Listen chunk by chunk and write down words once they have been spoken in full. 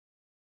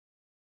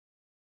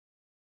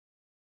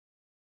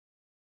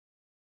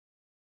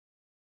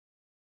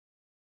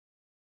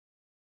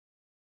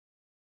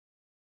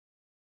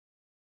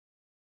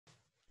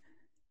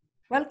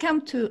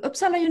Welcome to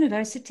Uppsala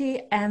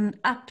University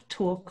and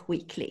UppTalk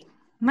Weekly.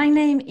 My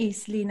name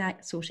is Lina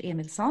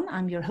Sors-Emilsson.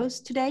 I'm your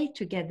host today,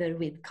 together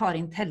with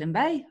Karin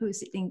Tellenberg, who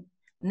is sitting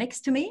next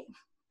to me.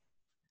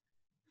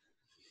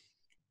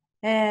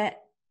 This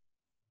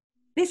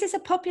is a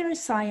popular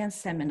science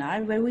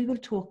seminar where we will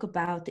talk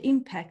about the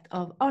impact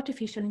of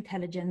artificial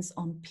intelligence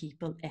on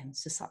people and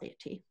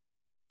society.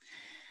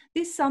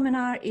 This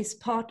seminar is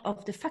part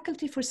of the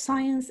Faculty for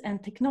Science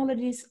and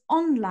Technology's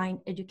online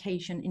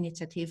education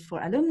initiative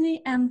for alumni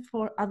and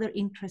for other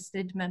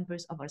interested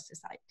members of our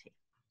society.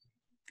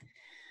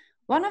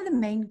 One of the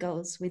main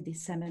goals with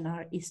this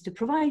seminar is to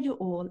provide you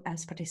all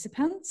as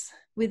participants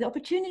with the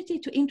opportunity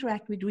to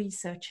interact with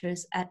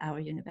researchers at our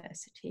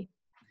university.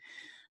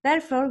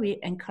 Therefore, we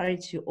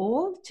encourage you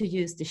all to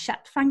use the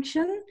chat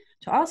function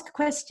to ask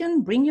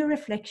questions, bring your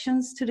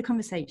reflections to the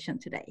conversation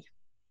today.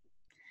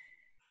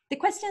 The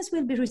questions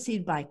will be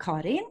received by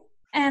Karin,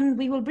 and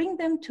we will bring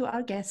them to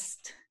our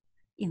guest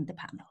in the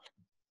panel.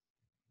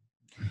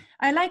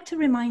 I'd like to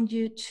remind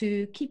you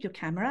to keep your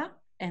camera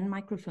and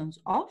microphones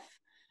off,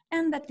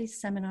 and that this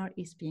seminar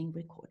is being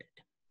recorded.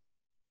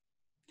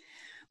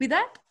 With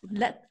that,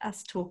 let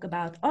us talk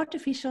about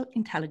artificial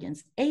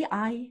intelligence,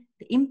 AI,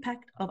 the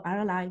impact of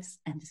our lives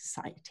and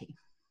society.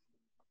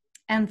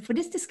 And for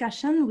this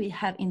discussion, we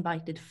have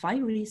invited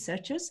 5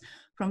 researchers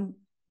from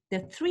the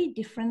 3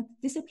 different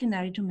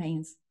disciplinary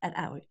domains at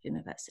our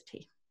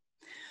university.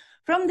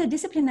 From the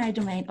disciplinary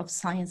domain of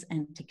science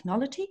and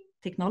technology,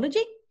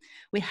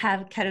 we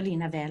have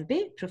Carolina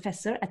Wählby,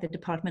 professor at the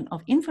Department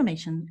of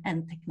Information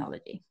and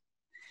Technology.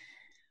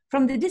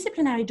 From the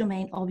disciplinary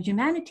domain of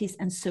humanities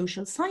and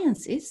social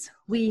sciences,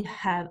 we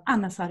have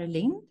Anna-Sara,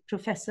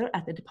 professor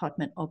at the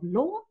Department of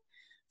Law,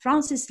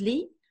 Francis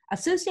Lee,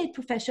 associate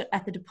professor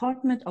at the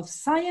Department of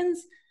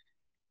Science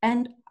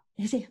and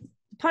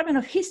Department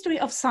of History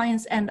of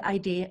Science and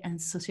Idea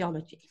and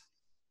Sociology.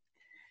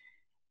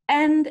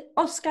 And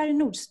Oskar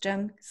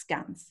Nordström,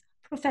 Skans,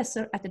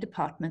 professor at the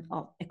Department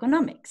of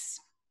Economics.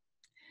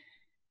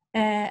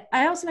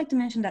 I also like to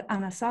mention that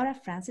Anna-Sara,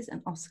 Francis,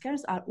 and Oskar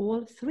are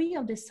all 3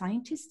 of the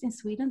scientists in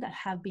Sweden that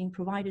have been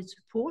provided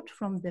support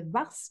from the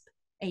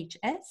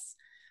WASP-HS,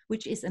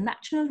 which is a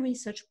national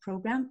research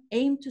program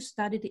aimed to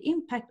study the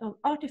impact of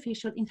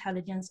artificial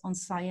intelligence on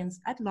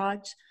science at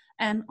large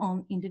and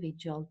on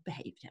individual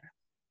behavior.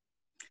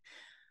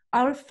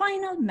 Our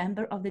final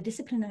member of the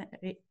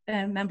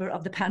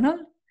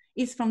panel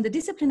is from the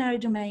disciplinary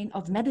domain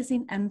of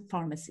medicine and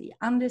pharmacy,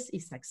 Anders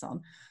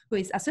Isaksson, who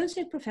is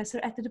associate professor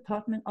at the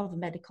Department of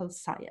Medical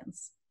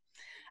Science.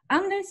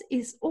 Anders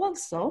is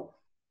also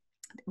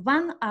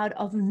one out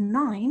of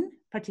 9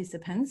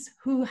 participants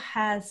who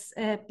has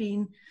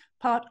been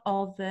part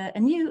of a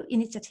new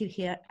initiative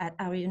here at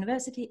our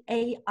university,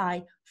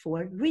 AI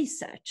for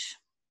Research,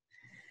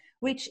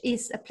 which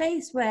is a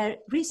place where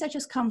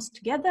researchers come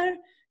together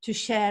to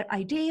share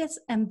ideas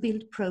and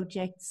build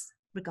projects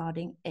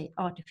regarding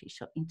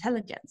artificial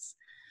intelligence.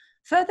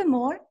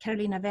 Furthermore,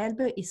 Carolina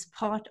Wählby is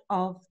part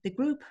of the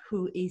group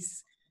who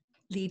is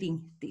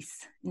leading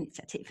this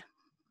initiative.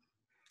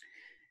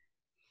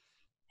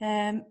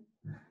 To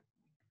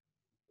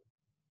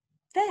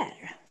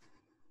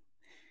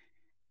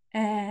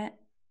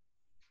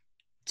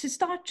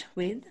start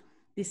with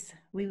this,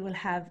 we will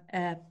have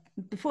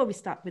before we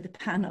start with the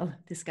panel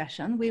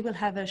discussion, we will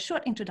have a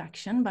short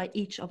introduction by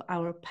each of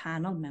our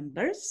panel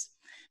members,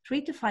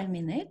 3 to 5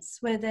 minutes,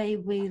 where they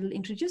will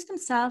introduce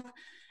themselves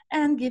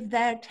and give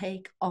their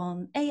take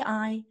on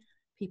AI,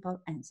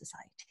 people, and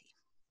society.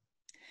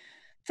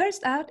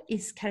 First out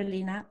is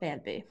Carolina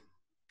Wählby,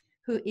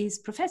 who is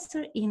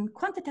professor in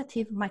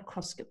quantitative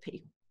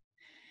microscopy.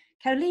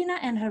 Carolina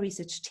and her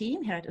research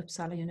team here at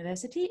Uppsala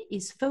University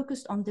is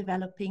focused on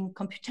developing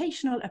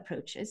computational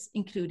approaches,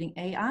 including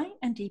AI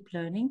and deep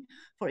learning,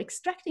 for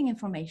extracting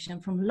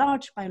information from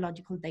large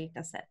biological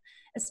data sets,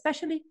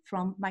 especially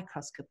from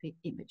microscopy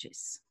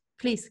images.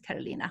 Please,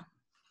 Carolina.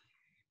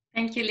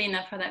 Thank you,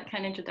 Lina, for that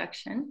kind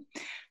introduction.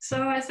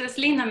 So as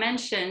Lina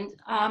mentioned,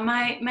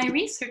 my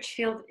research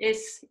field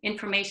is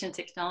information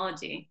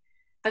technology,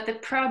 but the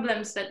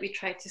problems that we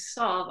try to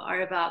solve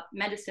are about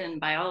medicine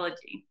and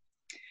biology.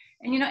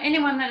 And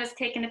anyone that has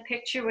taken a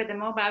picture with a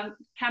mobile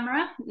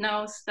camera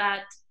knows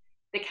that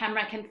the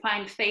camera can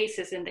find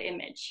faces in the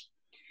image.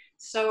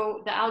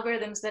 So the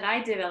algorithms that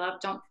I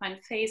develop don't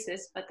find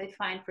faces, but they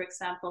find, for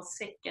example,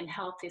 sick and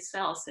healthy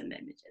cells in the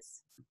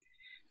images.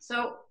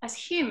 So as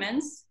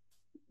humans,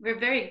 we're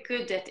very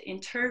good at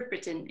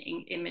interpreting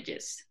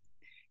images.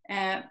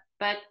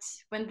 But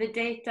when the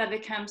data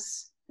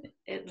becomes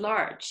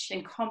large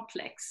and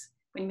complex,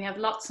 when we have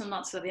lots and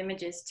lots of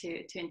images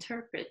to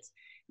interpret,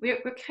 we're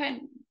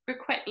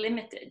quite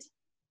limited.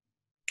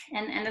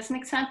 And as an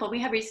example, we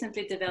have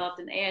recently developed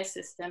an AI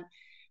system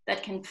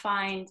that can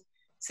find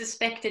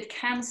suspected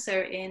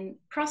cancer in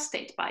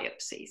prostate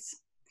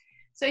biopsies.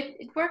 So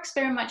it works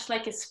very much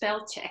like a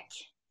spell check.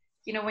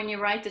 When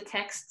you write a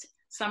text,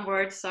 some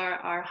words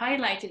are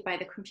highlighted by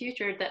the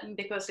computer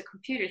because the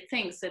computer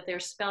thinks that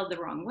they're spelled the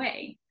wrong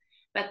way.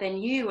 But then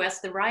you,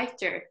 as the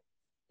writer,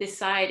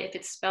 decide if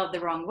it's spelled the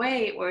wrong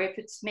way or if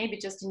it's maybe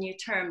just a new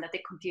term that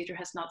the computer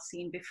has not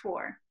seen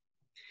before.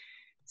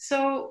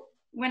 So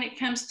when it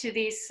comes to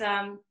these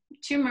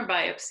tumor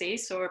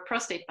biopsies or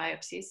prostate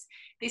biopsies,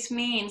 this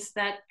means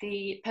that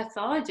the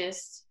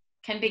pathologist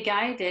can be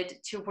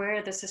guided to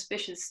where the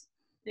suspicious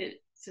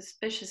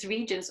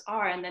regions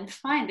are and then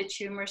find the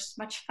tumors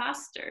much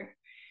faster.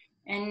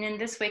 And in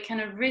this way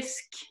kind of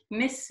risk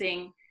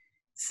missing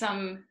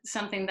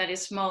something that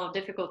is small or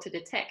difficult to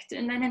detect,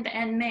 and then in the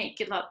end make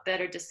a lot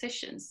better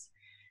decisions.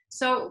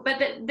 So, but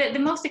the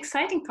most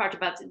exciting part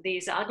about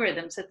these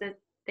algorithms is that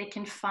they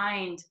can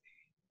find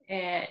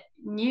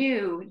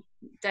new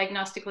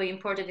diagnostically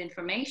important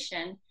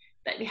information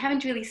that we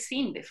haven't really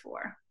seen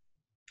before.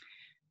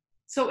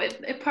 So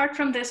apart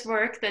from this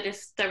work that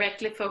is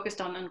directly focused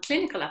on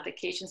clinical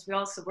applications, we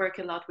also work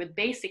a lot with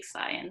basic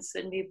science,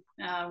 and we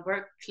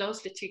work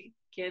closely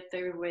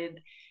together with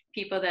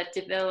people that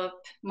develop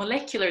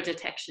molecular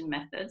detection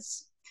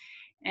methods.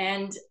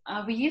 And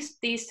we use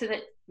these so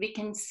that we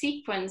can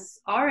sequence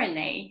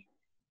RNA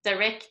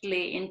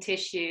directly in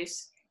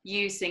tissues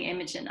using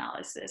image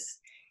analysis.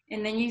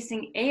 And then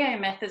using AI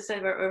methods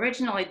that were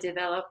originally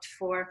developed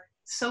for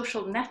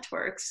social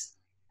networks,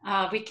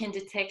 we can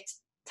detect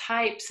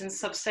types and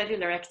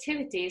subcellular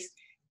activities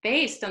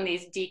based on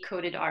these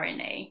decoded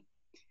RNA.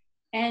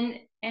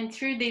 And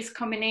through these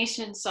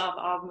combinations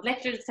of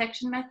molecular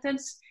detection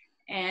methods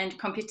and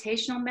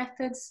computational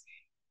methods,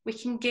 we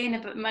can gain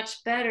a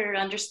much better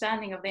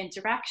understanding of the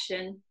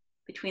interaction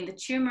between the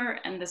tumor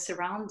and the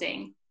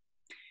surrounding.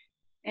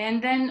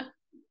 And then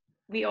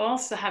we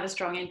also have a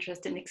strong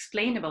interest in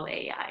explainable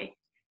AI.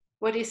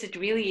 What is it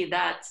really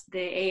that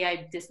the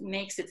AI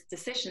makes its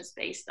decisions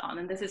based on?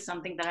 And this is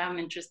something that I'm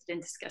interested in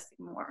discussing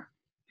more.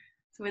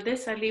 So with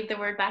this, I leave the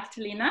word back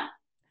to Lina.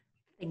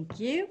 Thank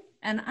you.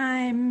 And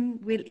I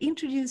will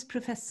introduce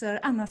Professor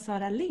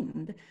Anna-Sara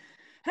Lind.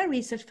 Her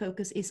research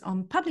focus is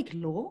on public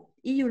law,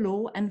 EU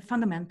law, and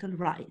fundamental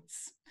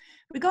rights.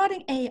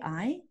 Regarding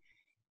AI,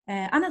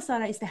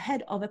 Anna-Sara is the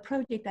head of a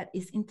project that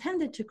is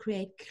intended to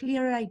create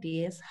clearer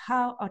ideas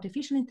how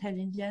artificial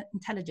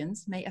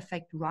intelligence may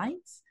affect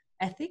rights,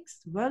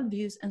 ethics,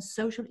 worldviews, and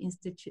social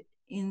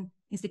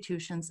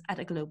institutions at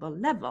a global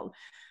level.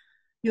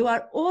 You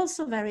are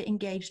also very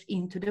engaged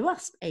into the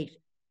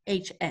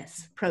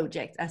WASP-HS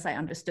project, as I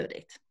understood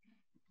it.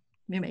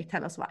 You may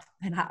tell us what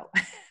and how.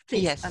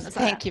 Please, yes,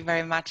 Anna-Sara. Thank you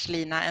very much,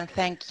 Lina, and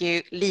thank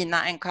you,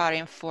 Lina and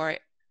Karin, for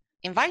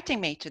inviting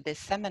me to this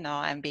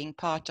seminar and being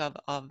part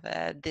of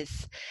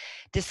this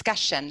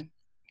discussion.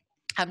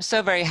 I'm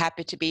so very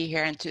happy to be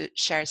here and to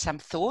share some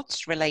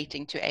thoughts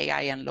relating to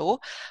AI and law,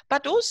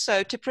 but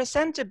also to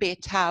present a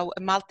bit how a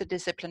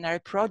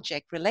multidisciplinary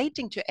project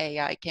relating to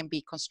AI can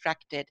be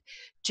constructed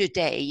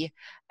today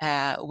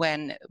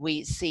when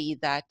we see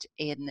that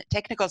in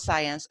technical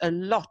science a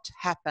lot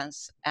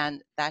happens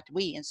and that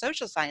we in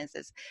social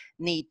sciences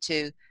need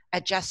to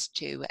adjust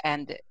to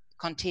and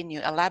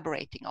continue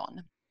elaborating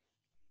on.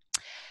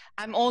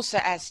 I'm also,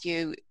 as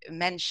you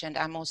mentioned,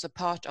 I'm also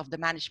part of the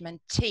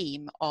management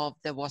team of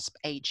the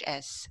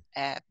WASP-HS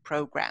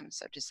program,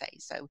 so to say.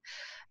 So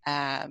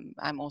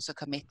I'm also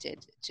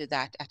committed to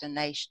that at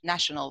a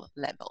national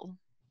level.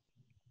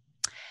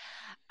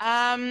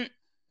 The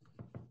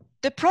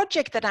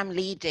project that I'm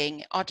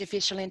leading,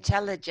 Artificial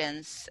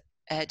Intelligence,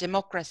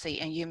 Democracy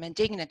and Human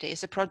Dignity,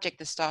 is a project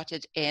that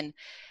started in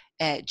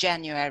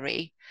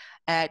January.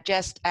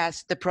 Just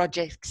as the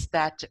projects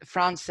that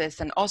Francis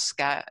and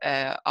Oskar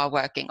are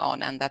working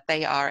on and that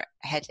they are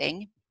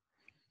heading.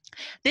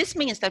 This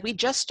means that we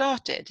just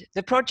started.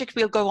 The project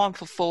will go on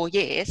for 4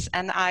 years,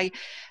 and I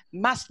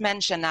must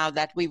mention now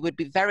that we would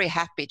be very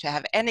happy to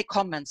have any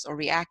comments or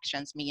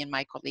reactions, me and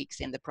my colleagues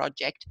in the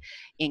project,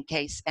 in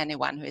case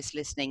anyone who is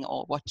listening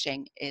or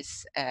watching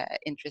is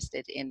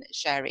interested in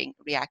sharing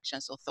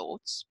reactions or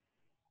thoughts.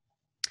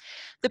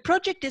 The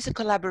project is a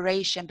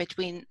collaboration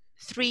between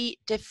 3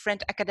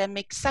 different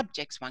academic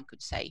subjects, one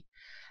could say.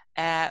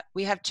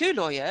 We have 2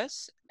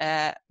 lawyers,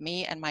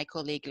 me and my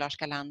colleague Lars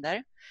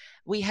Galander.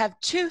 We have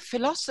 2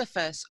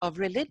 philosophers of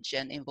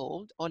religion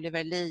involved,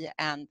 Oliver Lee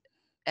and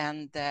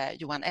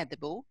Johan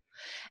Eddebo.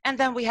 And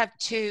then we have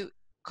 2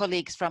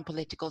 colleagues from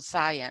political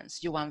science,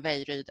 Johan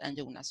Wählby and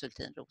Jonas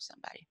Hultin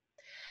Rosenberg.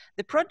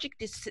 The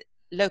project is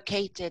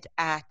located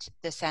at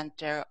the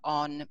Center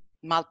on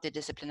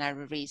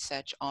Multidisciplinary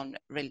Research on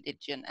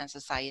Religion and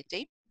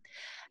Society.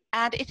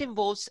 And it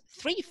involves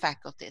 3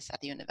 faculties at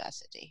the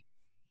university.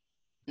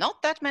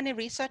 Not that many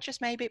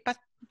researchers maybe, but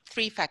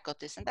 3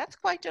 faculties, and that's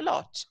quite a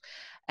lot,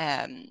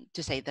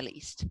 to say the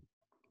least.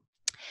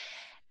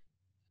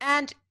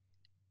 And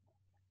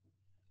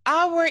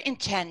our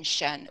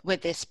intention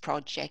with this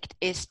project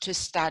is to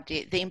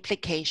study the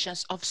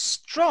implications of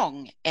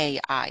strong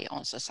AI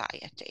on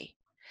society.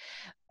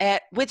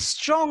 With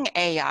strong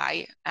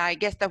AI, I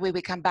guess that we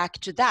will come back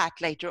to that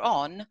later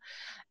on,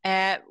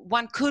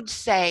 one could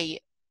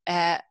say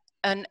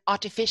an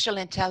artificial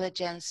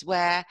intelligence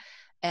where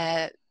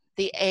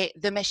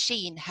the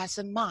machine has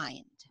a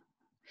mind,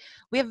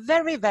 We are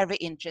very, very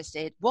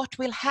interested what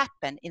will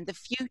happen in the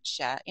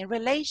future in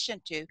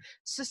relation to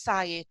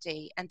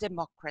society and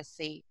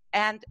democracy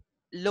and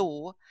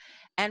law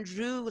and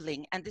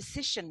ruling and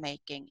decision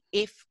making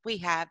if we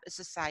have a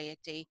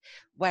society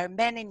where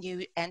many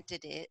new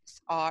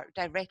entities are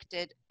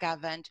directed,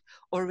 governed,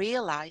 or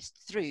realized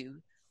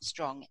through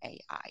strong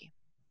AI.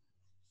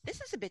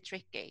 This is a bit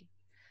tricky.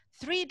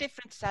 3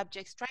 different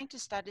subjects trying to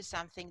study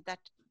something that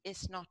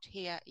is not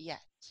here yet.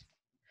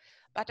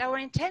 But our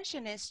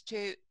intention is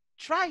to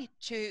try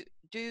to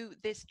do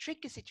this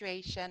tricky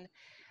situation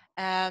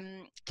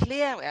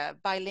clearer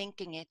by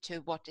linking it to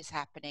what is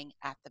happening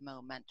at the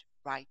moment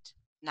right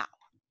now.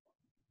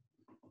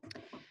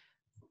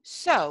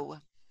 So,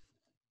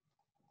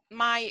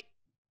 my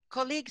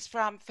colleagues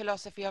from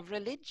philosophy of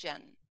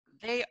religion,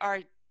 they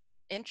are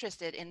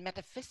interested in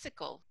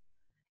metaphysical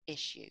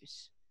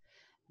issues.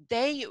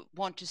 They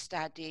want to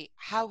study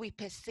how we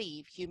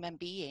perceive human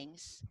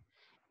beings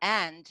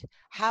and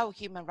how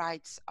human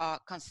rights are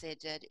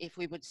considered if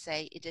we would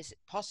say it is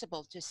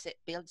possible to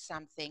build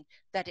something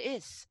that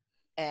is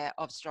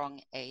of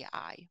strong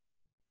AI.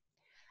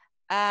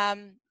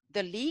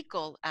 The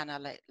legal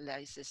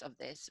analysis of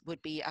this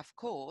would be, of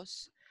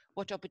course,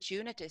 what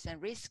opportunities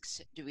and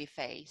risks do we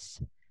face,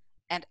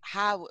 and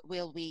how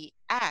will we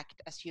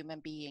act as human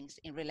beings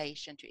in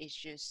relation to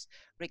issues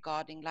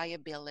regarding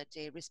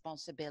liability,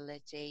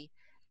 responsibility,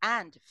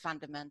 and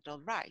fundamental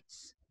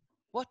rights?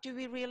 What do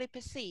we really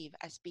perceive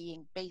as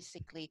being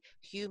basically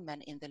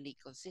human in the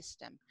legal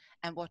system,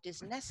 and what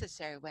is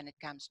necessary when it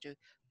comes to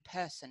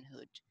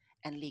personhood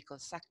and legal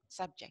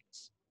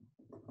subjects?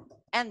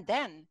 And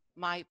then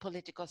my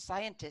political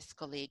scientist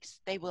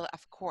colleagues, they will,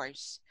 of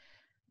course,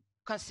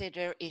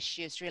 consider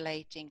issues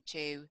relating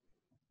to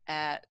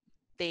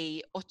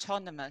the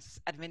autonomous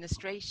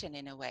administration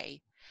in a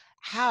way.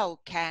 How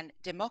can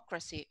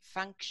democracy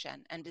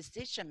function and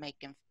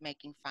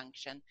decision-making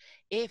function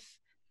if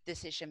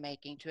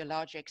decision-making to a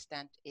larger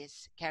extent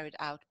is carried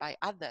out by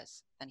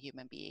others than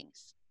human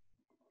beings?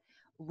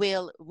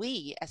 Will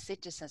we as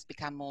citizens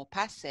become more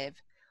passive?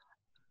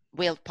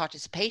 Will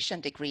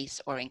participation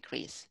decrease or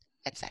increase,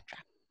 etc.?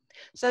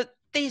 So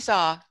these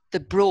are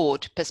the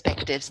broad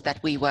perspectives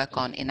that we work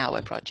on in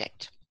our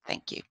project.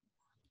 Thank you.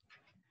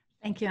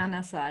 Thank you,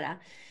 Anna-Sara.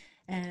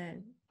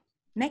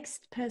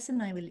 Next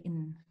person I will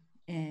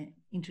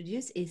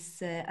introduce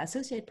is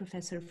Associate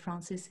Professor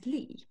Francis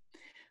Lee,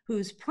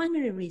 whose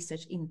primary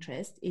research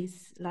interest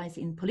lies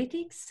in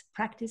politics,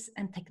 practice,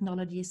 and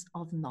technologies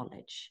of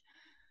knowledge.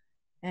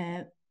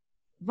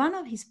 One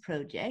of his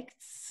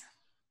projects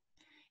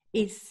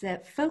is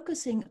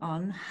focusing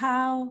on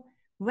how,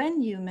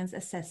 when humans'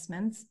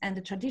 assessments and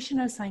the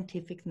traditional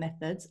scientific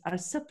methods are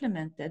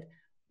supplemented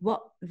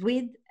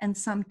with and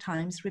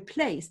sometimes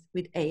replaced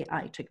with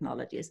AI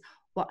technologies,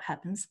 what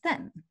happens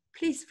then?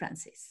 Please,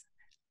 Francis.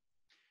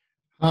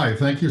 Hi,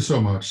 thank you so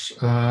much.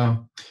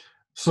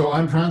 So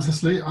I'm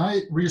Francis Lee.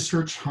 I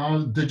research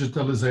how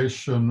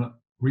digitalization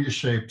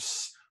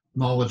reshapes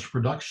knowledge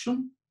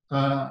production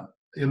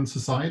in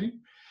society.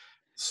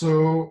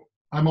 So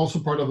I'm also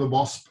part of the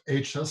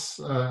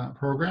WASP-HS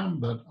program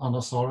that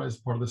Anna-Sara is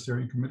part of the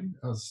steering committee,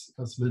 as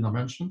Lina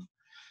mentioned.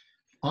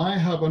 I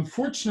have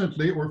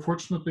unfortunately, or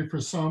fortunately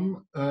for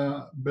some,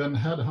 been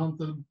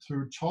headhunted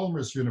to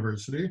Chalmers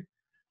University.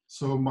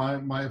 So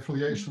my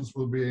affiliations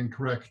will be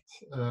incorrect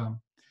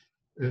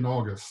in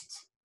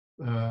August.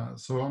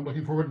 So I'm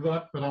looking forward to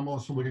that, but I'm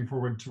also looking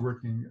forward to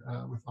working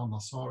with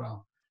Anna-Sara,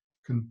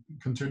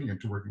 continuing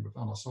to working with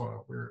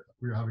Anna-Sara.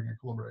 We're having a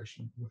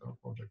collaboration with our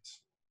projects.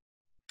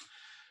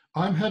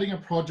 I'm heading a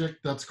project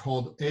that's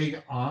called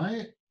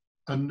AI,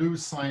 a New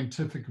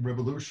Scientific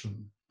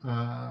Revolution,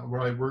 where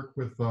I work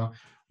with a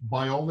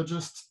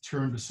biologist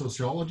turned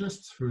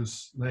sociologist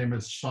whose name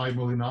is Shai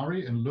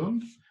Molinari in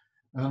Lund.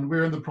 And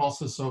we're in the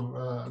process of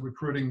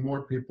recruiting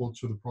more people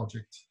to the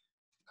project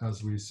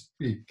as we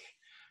speak.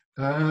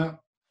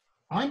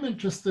 I'm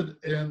interested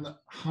in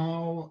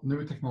how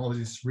new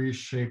technologies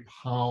reshape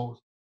how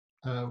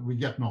we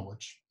get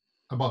knowledge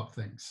about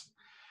things.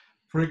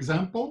 For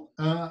example,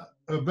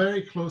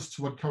 very close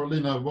to what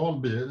Carolina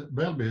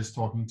Wählby is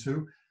talking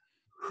to,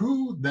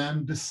 who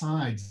then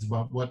decides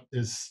about what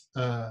is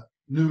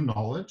new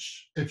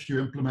knowledge if you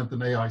implement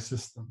an AI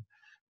system?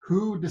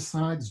 Who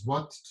decides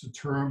what to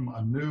term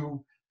a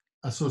new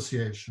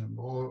association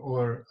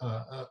or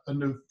a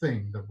new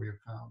thing that we have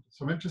found?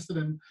 So I'm interested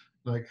in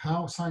like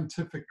how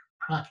scientific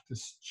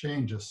practice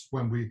changes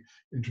when we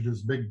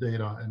introduce big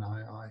data in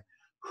AI.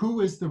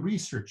 Who is the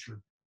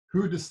researcher?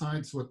 Who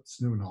decides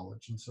what's new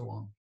knowledge and so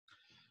on?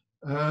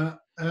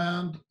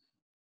 And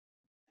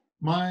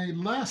my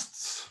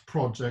last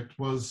project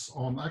was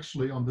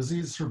actually on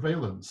disease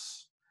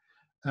surveillance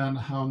and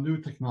how new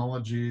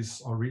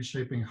technologies are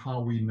reshaping how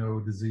we know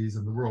disease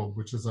in the world,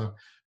 which is a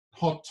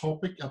hot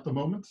topic at the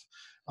moment.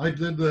 I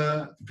did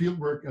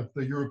fieldwork at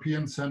the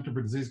European Center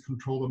for Disease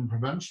Control and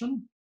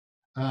Prevention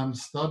and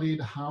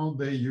studied how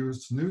they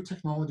used new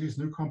technologies,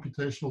 new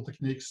computational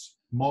techniques,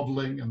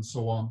 modeling and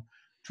so on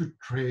to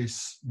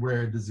trace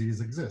where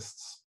disease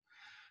exists.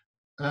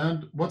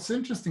 And what's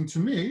interesting to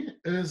me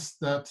is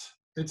that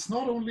it's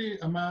not only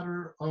a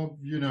matter of,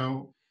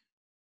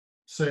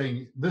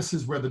 saying this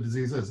is where the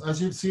disease is.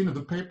 As you've seen in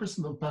the papers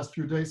in the past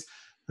few days,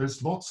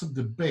 there's lots of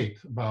debate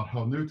about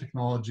how new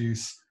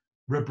technologies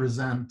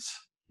represent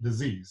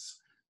disease.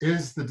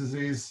 Is the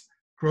disease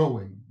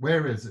growing?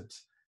 Where is it?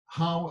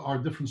 How are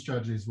different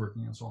strategies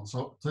working, and so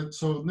on?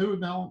 So new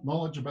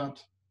knowledge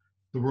about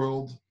the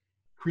world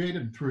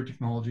created through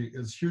technology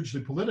is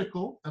hugely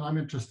political, and I'm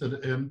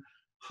interested in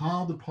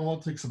how the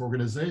politics of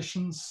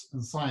organizations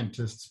and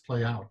scientists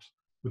play out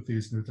with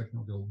these new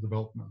technical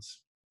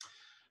developments.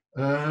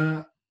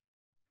 And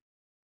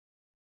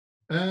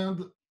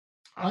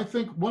I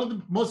think one of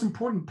the most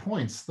important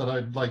points that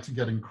I'd like to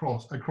get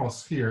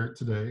across here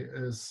today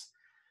is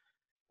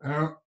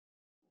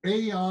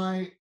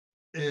AI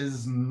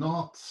is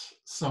not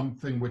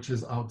something which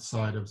is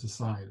outside of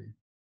society.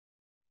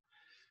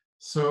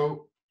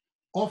 So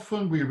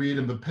often we read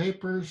in the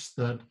papers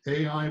that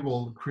AI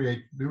will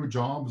create new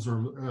jobs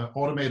or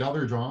automate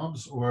other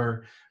jobs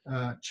or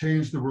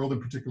change the world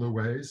in particular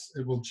ways.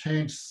 It will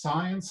change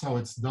science, how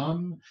it's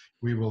done.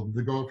 We will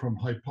go from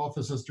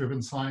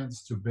hypothesis-driven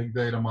science to big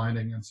data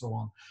mining and so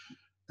on.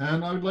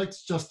 And I would like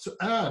just to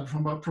add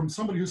from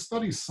somebody who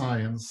studies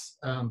science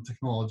and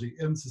technology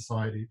in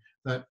society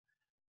that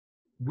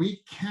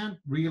we can't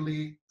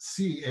really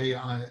see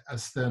AI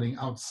as standing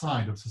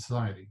outside of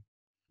society.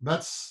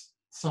 That's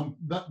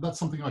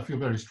something I feel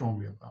very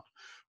strongly about.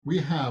 We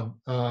have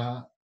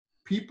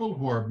people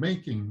who are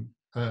making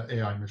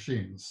AI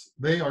machines.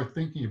 They are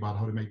thinking about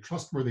how to make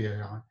trustworthy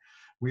AI.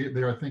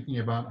 They are thinking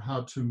about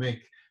how to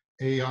make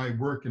AI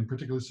work in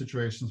particular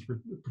situations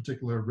with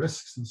particular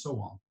risks and so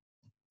on.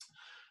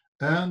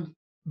 And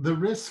the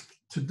risk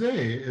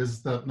today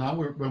is that now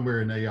when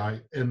we're in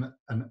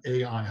an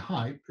AI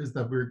hype, is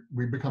that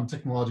we become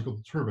technological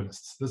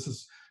determinists. This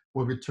is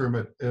what we term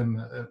it in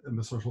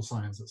the social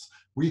sciences.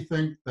 We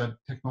think that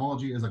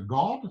technology is a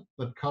god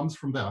that comes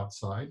from the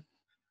outside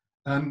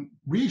and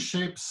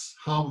reshapes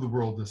how the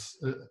world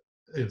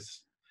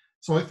is.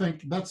 So I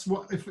think that's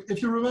what,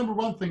 if you remember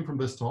one thing from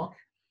this talk,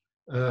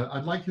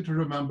 I'd like you to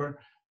remember,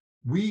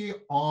 we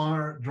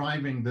are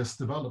driving this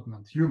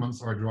development.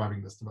 Humans are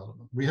driving this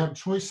development. We have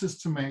choices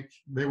to make.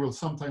 They will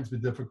sometimes be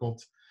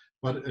difficult,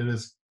 but it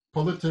is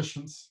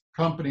politicians,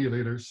 company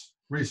leaders,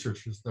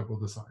 researchers that will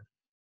decide.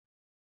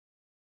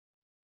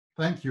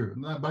 Thank you.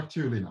 Now back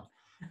to you, Lina.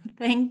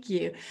 Thank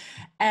you.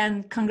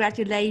 And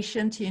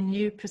congratulations to your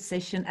new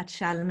position at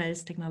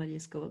Chalmers Technology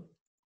School.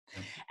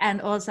 And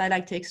also I'd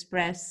like to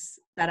express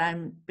that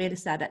I'm really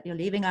sad that you're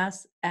leaving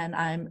us, and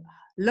I'm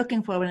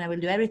looking forward, and I will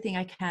do everything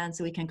I can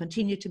so we can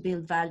continue to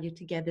build value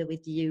together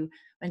with you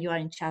when you are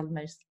in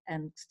Chalmers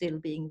and still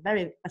being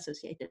very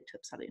associated to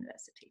Uppsala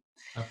University.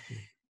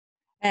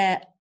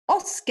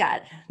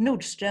 Oskar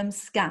Nordström,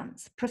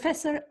 Skans,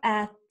 professor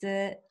at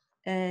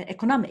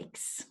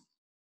economics.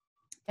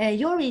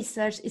 Your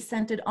research is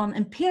centered on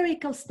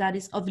empirical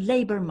studies of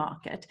labor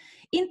market,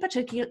 in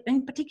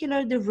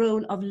particular the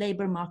role of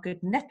labor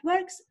market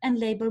networks and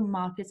labor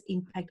market's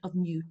impact of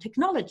new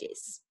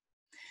technologies.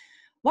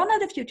 One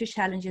of the future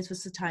challenges for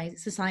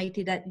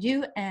society that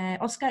you,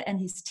 Oskar, and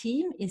his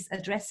team is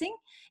addressing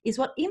is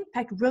what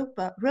impact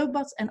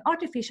robots and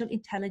artificial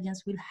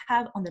intelligence will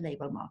have on the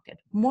labor market.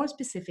 More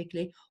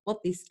specifically,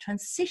 what this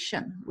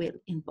transition will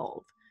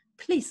involve.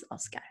 Please,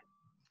 Oskar.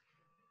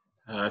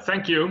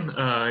 Thank you.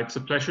 It's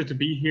a pleasure to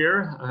be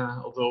here,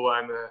 although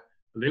I'm a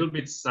little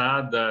bit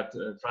sad that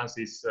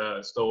Francis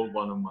stole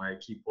one of my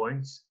key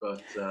points,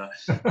 but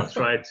I'll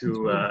try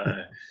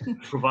to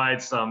provide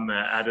some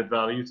added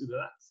value to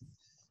that.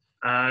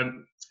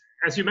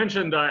 As you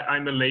mentioned,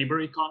 I'm a labor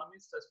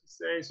economist, as we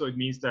say, so it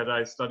means that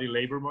I study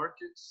labor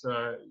markets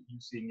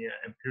using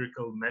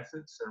empirical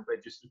methods and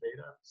register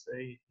data, I would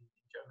say, in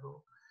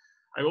general.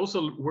 I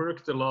also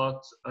worked a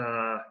lot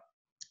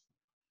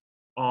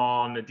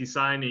on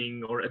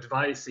designing or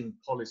advising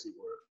policy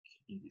work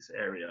in this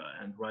area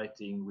and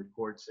writing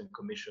reports and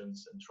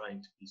commissions and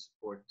trying to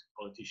support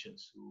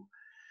politicians who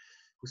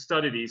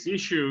study these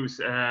issues.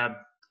 And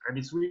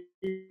it's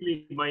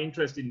really my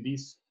interest in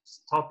these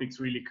topics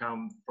really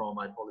come from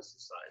my policy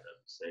side, I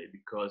would say,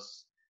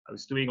 because I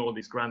was doing all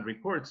these grand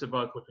reports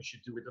about what we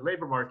should do with the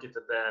labor market,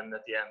 and then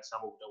at the end,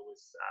 someone would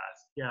always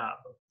ask, "Yeah,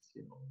 but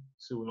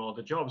soon all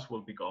the jobs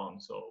will be gone.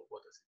 So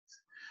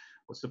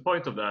what's the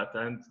point of that?"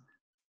 And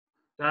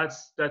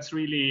that's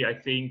really, I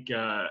think,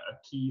 a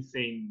key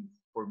thing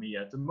for me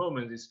at the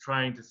moment is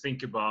trying to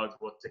think about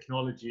what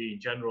technology in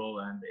general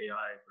and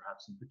AI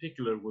perhaps in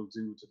particular will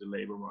do to the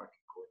labor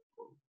market going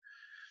forward.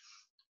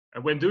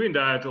 And when doing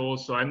that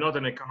also, I'm not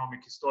an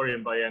economic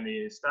historian by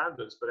any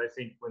standards, but I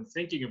think when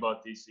thinking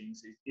about these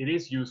things, it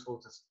is useful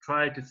to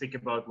try to think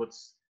about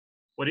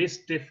what is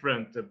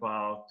different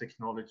about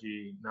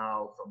technology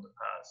now from the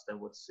past and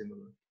what's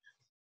similar.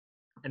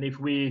 And if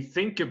we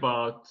think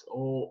about,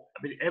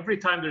 every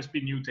time there's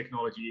been new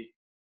technology,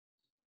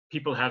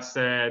 people have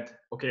said,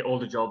 okay, all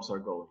the jobs are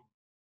going.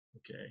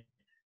 Okay,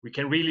 we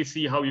can really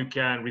see how you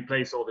can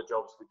replace all the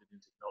jobs with the new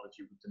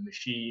technology, with the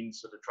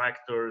machines or the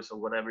tractors or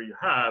whatever you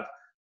have.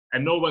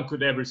 and no one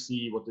could ever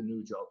see what the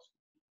new jobs would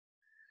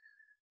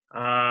be.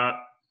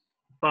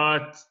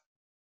 But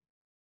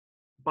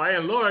by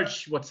and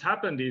large, what's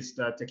happened is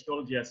that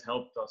technology has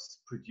helped us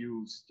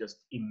produce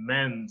just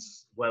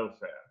immense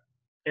welfare.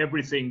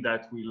 Everything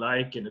that we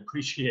like and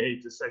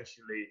appreciate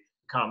essentially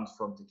comes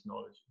from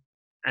technology,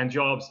 and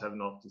jobs have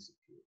not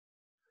disappeared.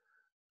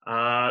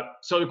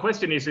 So the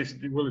question is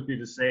will it be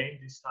the same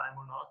this time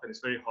or not? And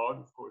it's very hard,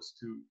 of course,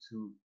 to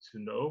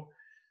know.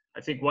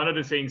 I think one of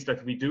the things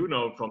that we do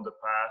know from the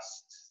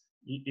past,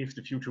 if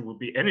the future will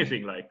be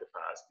anything like the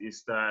past,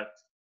 is that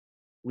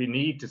we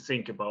need to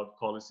think about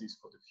policies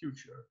for the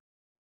future.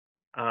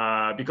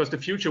 Because the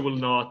future will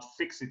not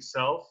fix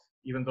itself,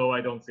 even though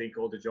I don't think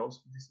all the jobs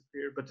will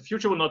disappear, but the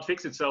future will not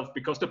fix itself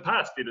because the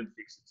past didn't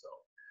fix itself.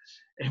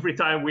 Every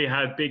time we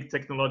had big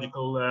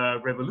technological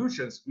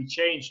revolutions, we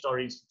changed our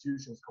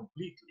institutions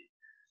completely.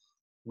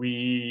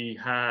 We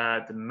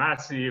had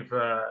massive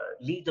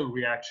legal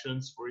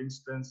reactions. For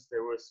instance,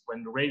 there was,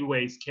 when the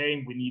railways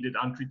came, we needed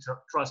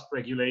antitrust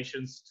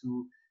regulations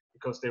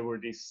because there were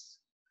these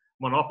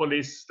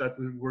monopolies that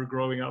were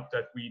growing up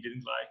that we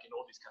didn't like, and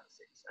all these kind of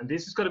things. And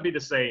this is going to be the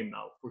same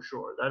now, for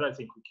sure. That I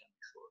think we can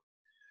be sure.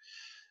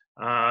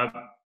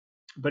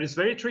 But it's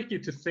very tricky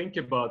to think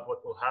about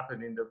what will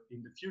happen in the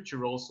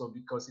future also,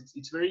 because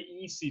it's very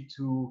easy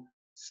to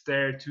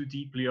stare too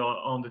deeply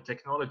on the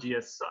technology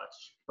as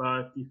such.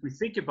 But if we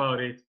think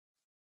about it,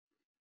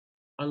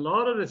 a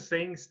lot of the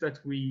things that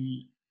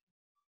we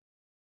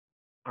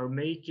are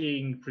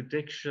making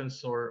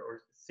predictions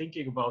or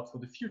thinking about for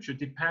the future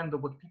depend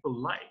on what people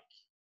like.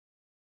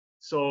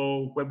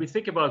 So when we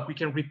think about, we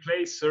can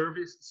replace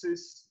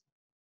services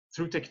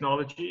through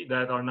technology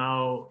that are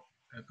now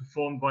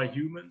performed by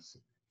humans,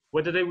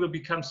 whether they will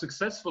become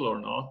successful or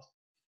not,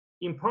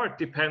 in part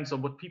depends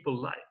on what people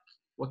like,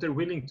 what they're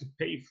willing to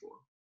pay for.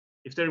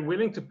 If they're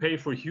willing to pay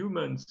for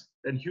humans,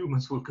 then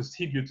humans will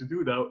continue to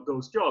do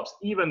those jobs,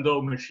 even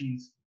though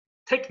machines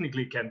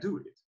technically can do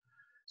it.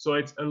 So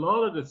it's a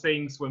lot of the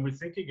things when we're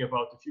thinking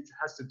about the future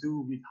has to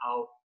do with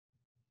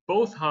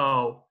both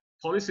how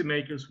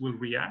policymakers will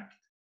react,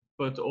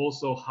 but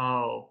also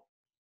how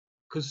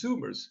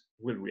consumers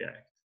will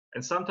react.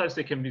 And sometimes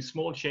there can be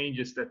small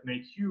changes that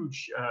make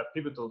huge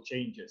pivotal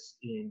changes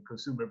in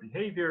consumer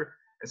behavior.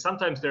 And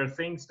sometimes there are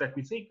things that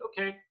we think,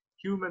 okay,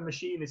 human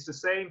machine is the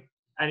same,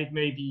 and it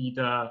may be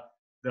the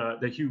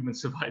human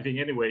surviving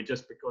anyway,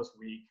 just because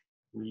we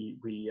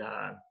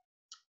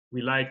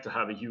like to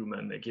have a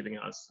human giving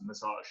us a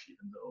massage,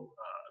 even though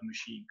a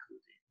machine could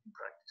in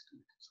practice do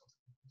it.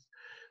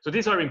 So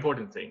these are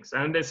important things.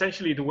 And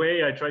essentially the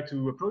way I try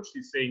to approach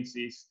these things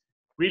is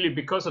really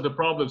because of the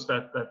problems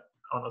that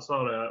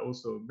Anna-Sara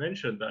also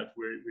mentioned, that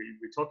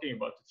we're talking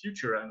about the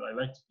future, and I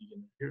like to be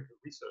an empirical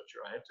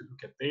researcher. I have to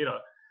look at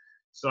data.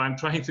 So I'm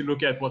trying to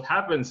look at what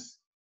happens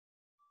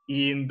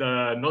in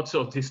the not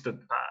so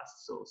distant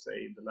past, so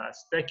say in the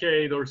last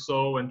decade or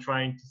so, and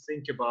trying to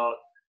think about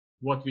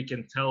what we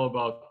can tell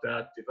about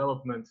that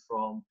development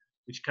from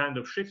which kind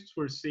of shifts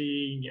we're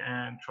seeing,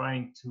 and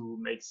trying to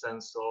make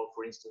sense of,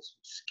 for instance,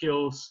 which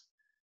skills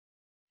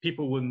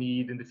people will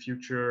need in the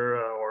future,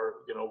 or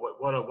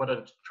what are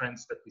the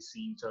trends that we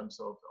see in terms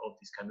of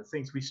these kind of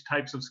things, which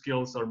types of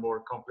skills are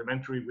more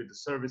complementary with the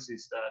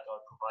services that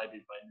are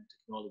provided by new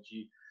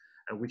technology,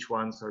 and which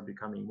ones are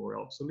becoming more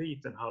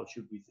obsolete, and how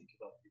should we think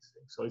about these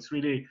things. So it's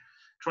really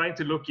trying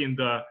to look in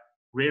the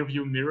rear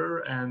view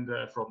mirror, and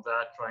from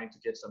that trying to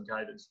get some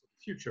guidance for the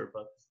future,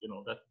 but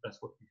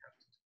that's what we have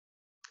to do.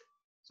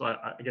 So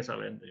I guess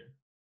I'll end there.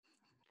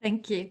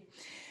 Thank you.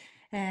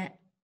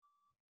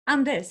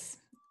 Anders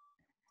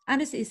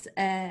is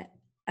an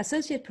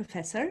associate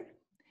professor,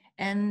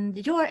 and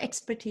your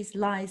expertise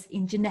lies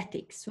in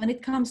genetics when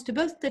it comes to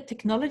both the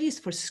technologies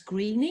for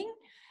screening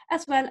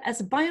as well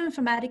as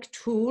bioinformatic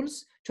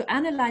tools to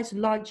analyze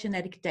large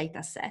genetic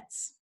data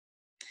sets.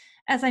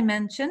 As I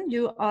mentioned,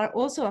 you are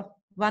also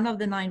one of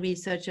the 9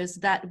 researchers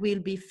that will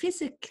be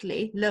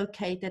physically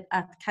located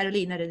at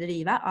Carolina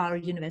Rediviva, our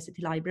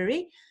university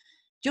library,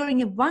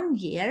 during 1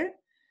 year,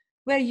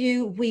 where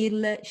you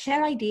will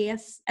share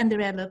ideas and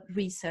develop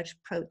research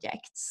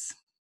projects.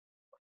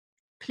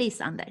 Please,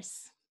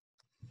 Anders.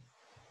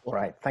 All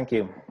right, thank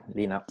you,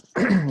 Lina.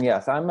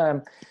 Yes, I'm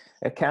a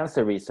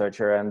cancer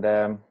researcher, and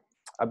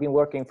I've been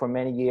working for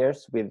many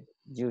years with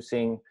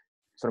using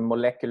sort of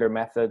molecular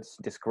methods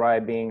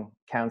describing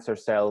cancer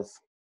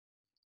cells,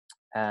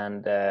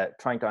 and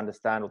trying to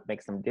understand what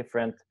makes them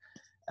different,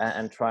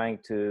 and trying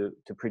to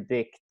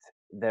predict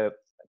the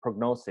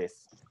prognosis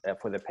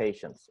for the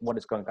patients, what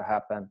is going to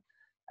happen.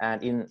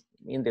 And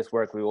in this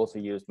work, we also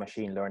use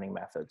machine learning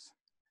methods.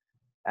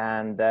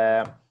 And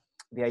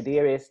the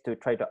idea is to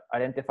try to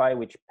identify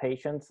which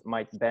patients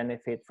might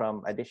benefit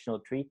from additional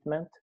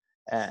treatment,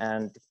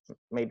 and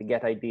maybe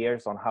get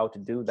ideas on how to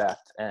do that,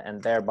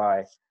 and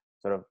thereby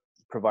sort of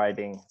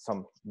providing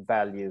some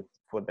value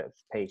for the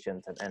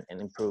patient,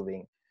 and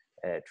improving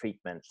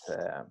treatment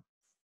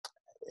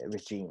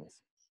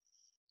regimes.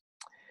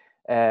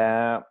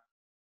 Yeah,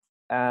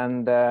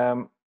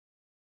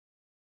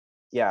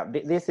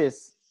 this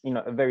is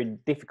a very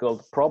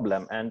difficult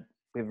problem, and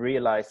we've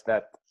realized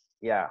that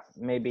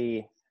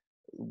maybe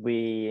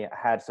we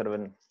had sort of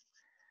an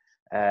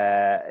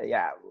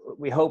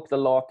we hoped a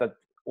lot that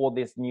all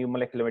this new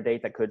molecular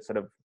data could sort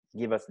of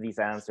give us these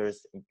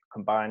answers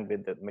combined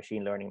with the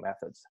machine learning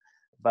methods.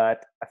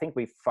 But I think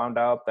we found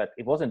out that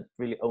it wasn't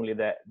really only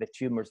the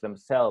tumors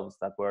themselves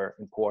that were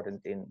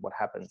important in what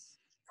happens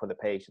for the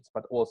patients,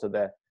 but also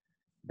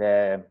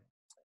the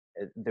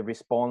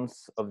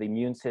response of the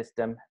immune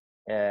system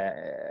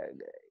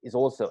is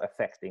also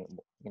affecting,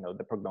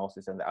 the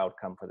prognosis and the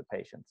outcome for the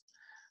patients.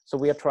 So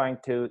we are trying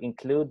to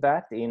include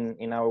that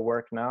in our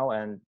work now,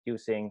 and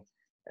using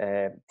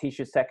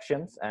tissue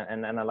sections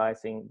and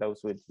analyzing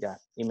those with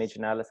image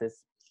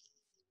analysis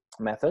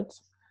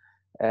methods.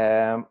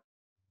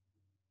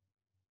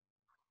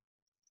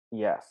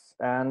 Yes,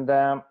 and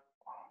I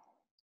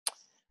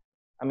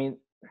mean,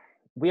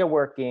 we are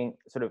working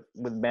sort of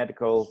with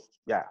medical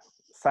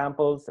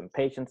samples and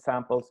patient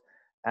samples,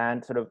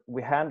 and sort of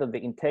we handle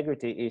the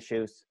integrity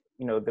issues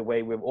the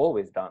way we've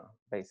always done,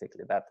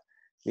 basically, that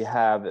we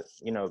have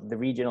the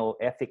regional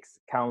ethics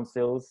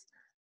councils,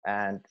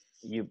 and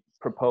you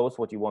propose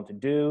what you want to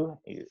do,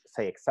 you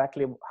say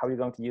exactly how you're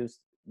going to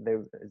use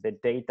the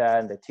data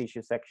and the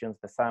tissue sections,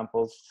 the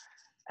samples,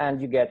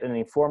 and you get an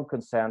informed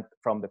consent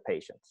from the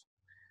patients.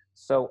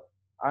 So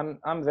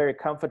I'm very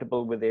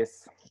comfortable with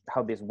this,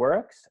 how this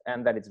works,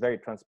 and that it's very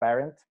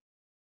transparent.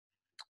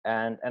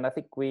 And I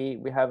think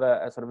we have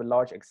a sort of a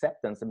large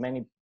acceptance, and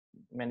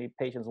many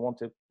patients want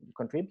to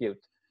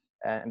contribute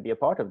and be a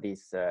part of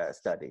these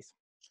studies.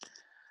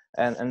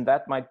 And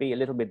that might be a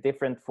little bit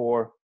different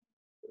for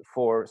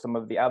some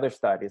of the other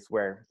studies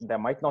where there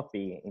might not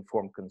be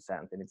informed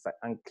consent, and it's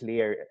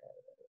unclear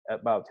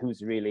about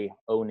who's really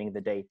owning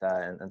the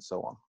data and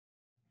so on.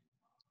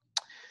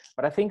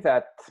 But I think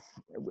that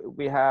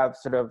we have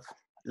sort of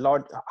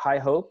high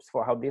hopes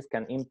for how this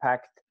can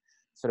impact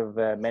sort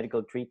of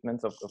medical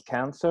treatments of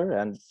cancer,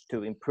 and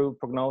to improve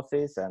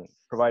prognosis and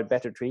provide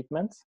better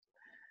treatments.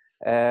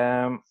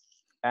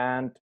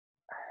 And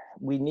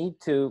we need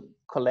to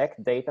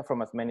collect data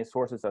from as many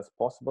sources as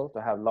possible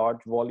to have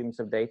large volumes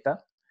of data.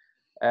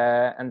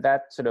 And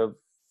that sort of,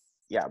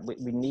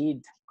 we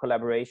need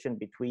collaboration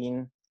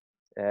between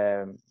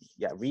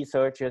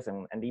researchers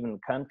and even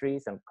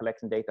countries, and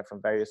collecting data from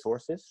various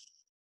sources.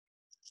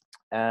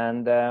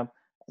 And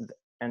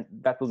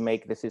that will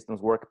make the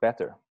systems work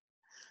better.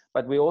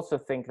 But we also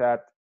think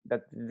that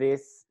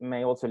this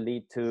may also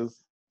lead to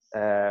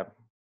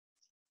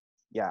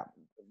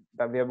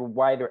that we have a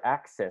wider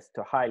access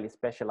to highly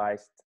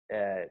specialized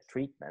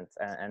treatments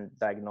and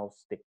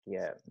diagnostic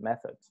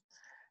methods.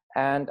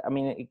 And I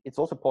mean, it's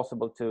also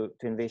possible to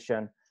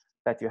envision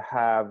that you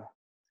have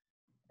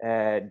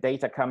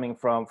data coming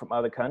from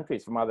other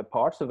countries, from other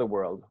parts of the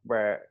world,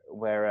 where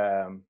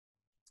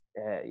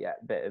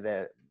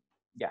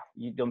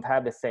you don't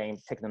have the same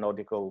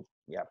technological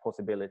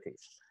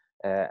possibilities.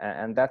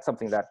 And that's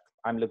something that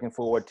I'm looking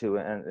forward to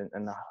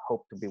and I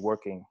hope to be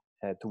working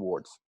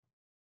towards.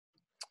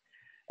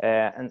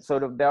 And so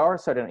there are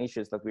certain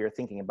issues that we are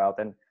thinking about,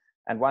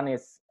 and one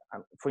is,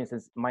 for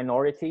instance,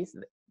 minorities.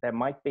 There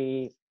might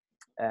be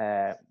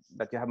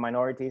that you have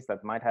minorities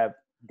that might have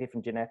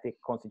different genetic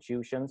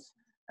constitutions,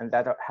 and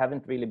that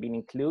haven't really been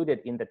included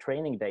in the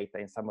training data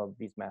in some of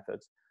these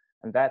methods,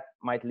 and that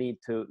might lead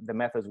to the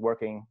methods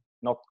working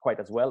not quite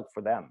as well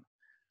for them.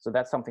 So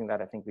that's something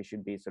that I think we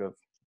should be sort of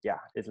a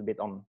little bit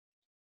on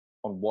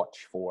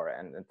watch for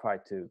and try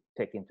to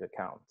take into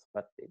account.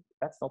 But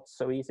that's not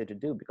so easy to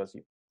do, because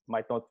you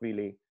might not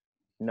really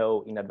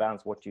know in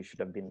advance what you should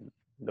have been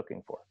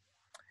looking for.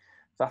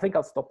 So I think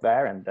I'll stop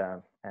there and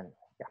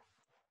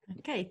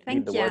okay,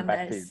 thank you,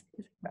 Anders.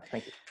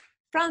 Thank you.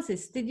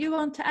 Francis, did you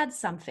want to add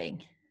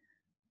something?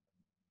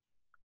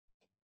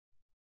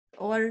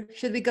 Or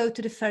should we go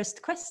to the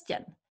first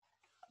question?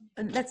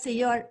 And let's see,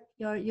 you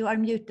are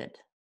muted.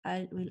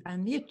 I will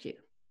unmute you.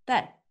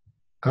 There.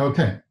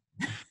 Okay.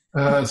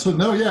 So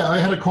no, I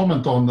had a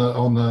comment on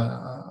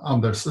the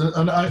Anders,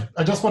 and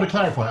I just want to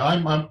clarify.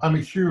 I'm a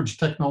huge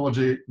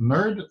technology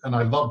nerd, and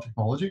I love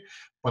technology,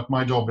 but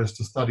my job is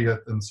to study it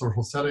in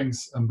social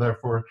settings, and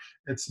therefore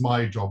it's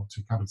my job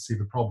to kind of see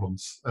the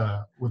problems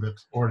with it,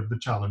 or the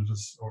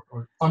challenges,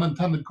 or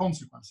unintended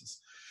consequences.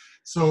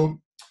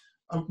 So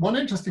one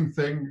interesting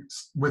thing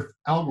with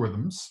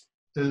algorithms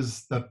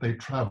is that they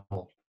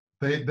travel.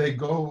 They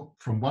go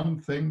from one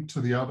thing to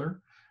the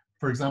other.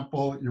 For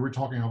example, you were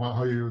talking about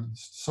how you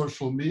use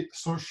social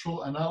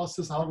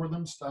analysis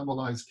algorithms to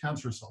analyze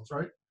cancer cells,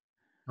 right?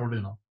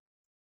 Carolina?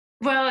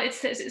 Well,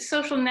 it's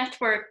social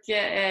network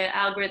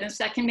algorithms.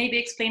 I can maybe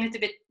explain it a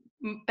bit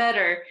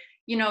better.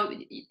 You know,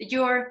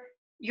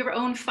 your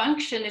own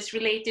function is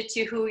related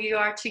to who you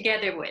are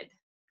together with.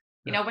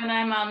 You know, when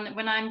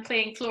I'm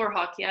playing floor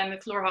hockey, I'm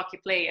a floor hockey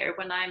player.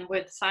 When I'm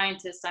with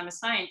scientists, I'm a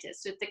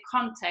scientist. So it's the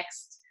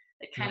context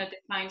that kind of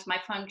defines my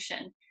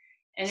function.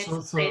 And it's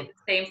the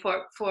same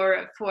for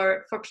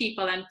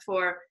people and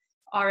for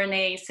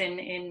RNAs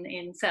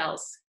in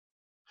cells.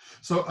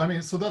 So, I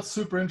mean, so that's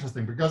super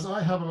interesting because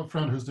I have a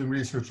friend who's doing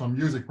research on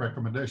music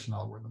recommendation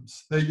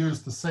algorithms. They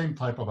use the same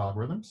type of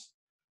algorithms,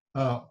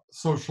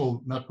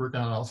 social network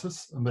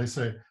analysis, and they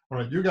say, all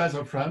right, you guys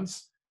are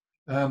friends,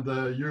 and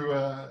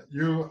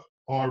you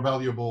are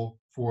valuable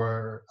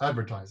for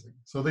advertising.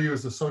 So they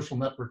use the social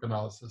network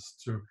analysis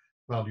to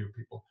value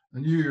people,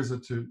 and you use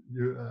it to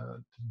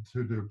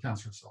do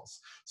cancer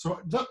cells.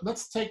 So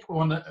let's take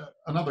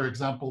another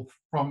example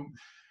from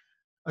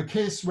a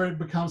case where it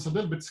becomes a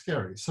little bit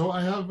scary. So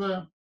I have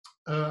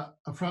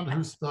a friend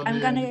who's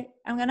studying.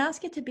 I'm gonna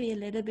ask you to be a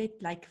little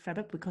bit like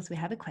Fredrik because we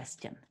have a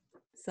question.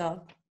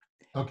 So.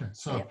 Okay,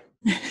 so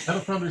yeah. I have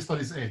a friend who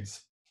studies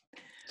AIDS,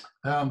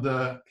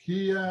 and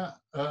he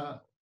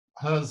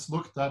has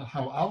looked at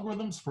how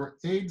algorithms for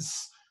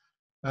AIDS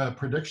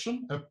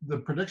prediction, the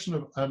prediction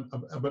of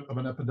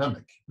an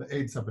epidemic, the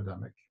AIDS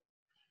epidemic,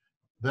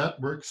 that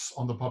works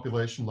on the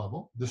population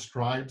level,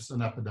 describes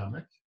an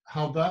epidemic,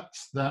 how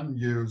that's then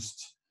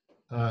used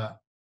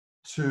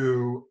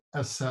to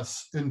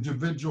assess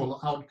individual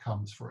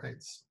outcomes for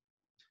AIDS.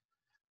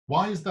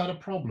 Why is that a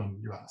problem,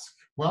 you ask?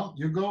 Well,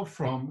 you go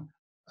from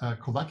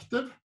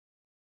collective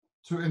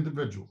to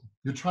individual.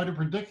 You try to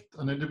predict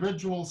an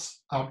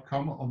individual's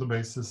outcome on the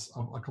basis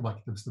of a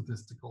collective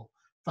statistical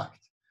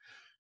fact.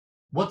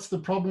 What's the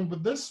problem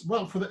with this?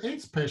 Well, for the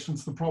AIDS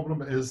patients, the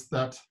problem is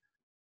that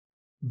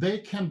they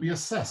can be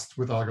assessed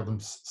with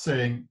algorithms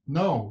saying,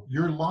 no,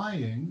 you're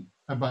lying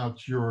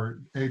about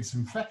your AIDS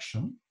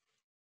infection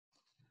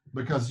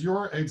because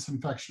your AIDS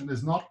infection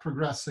is not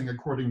progressing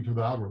according to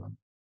the algorithm.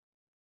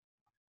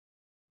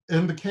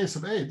 In the case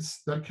of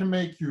AIDS, that can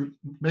make you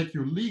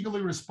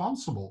legally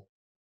responsible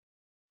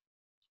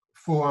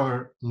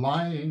for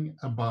lying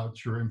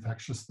about your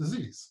infectious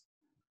disease.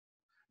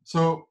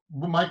 So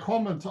my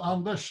comment to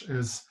Anders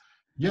is,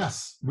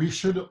 yes, we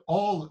should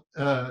all,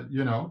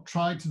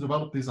 try to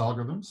develop these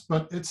algorithms,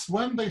 but it's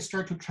when they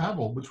start to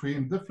travel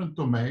between different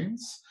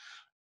domains,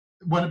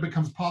 when it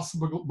becomes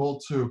possible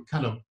to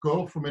kind of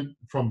go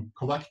from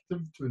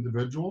collective to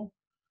individual,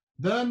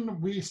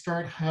 then we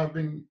start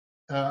having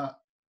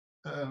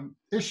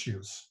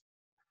issues.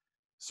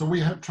 So we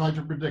have tried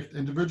to predict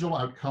individual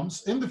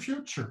outcomes in the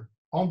future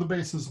on the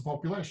basis of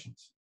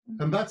populations.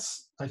 And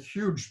that's a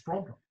huge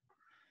problem.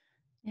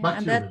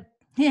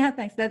 Yeah,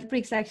 thanks. That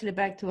brings actually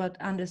back to what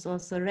Anders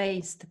also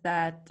raised,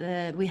 that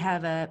we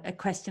have a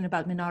question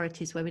about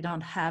minorities where we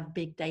don't have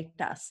big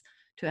data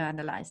to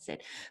analyze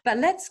it. But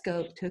let's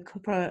go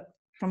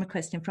from a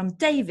question from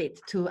David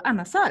to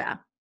Anna-Sara.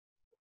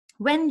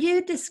 When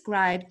you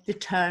describe the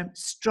term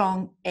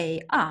strong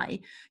AI,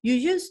 you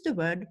use the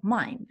word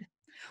mind.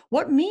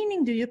 What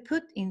meaning do you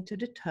put into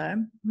the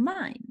term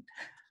mind?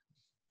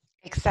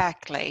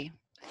 Exactly.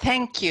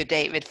 Thank you,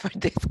 David, for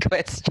this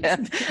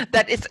question.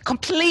 That is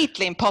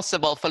completely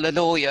impossible for the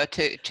lawyer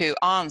to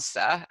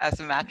answer, as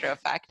a matter of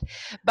fact.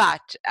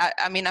 But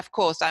I mean, of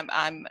course,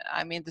 I'm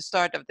in the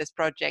start of this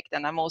project,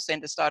 and I'm also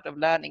in the start of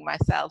learning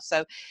myself.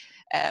 So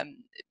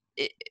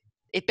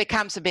it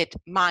becomes a bit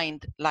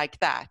mind like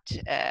that,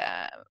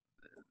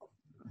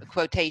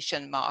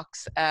 quotation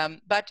marks.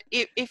 But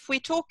if we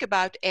talk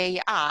about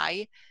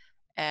AI,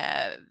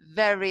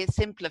 very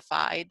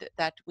simplified,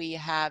 that we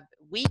have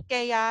weak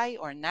AI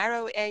or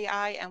narrow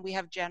AI, and we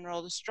have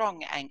general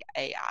strong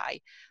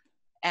AI,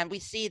 and we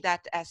see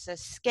that as a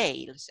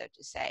scale, so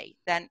to say,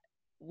 then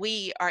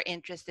we are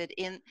interested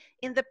in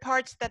the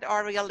parts that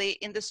are really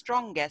in the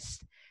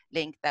strongest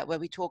link, that where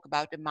we talk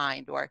about the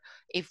mind, or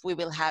if we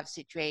will have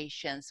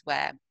situations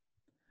where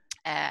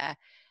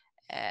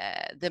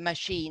the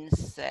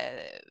machines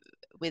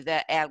with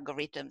the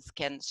algorithms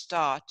can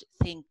start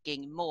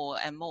thinking more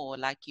and more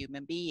like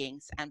human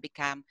beings and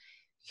become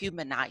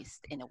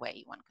humanized in a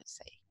way, one could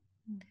say.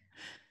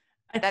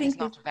 That is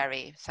not a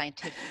very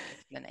scientific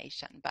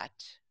explanation, but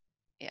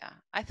yeah.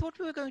 I thought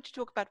we were going to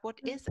talk about what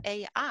is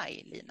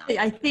AI, Lina.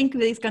 I think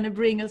it's going to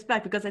bring us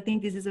back, because I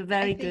think this is a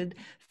very good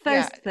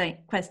first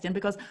question,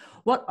 because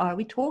what are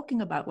we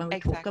talking about when we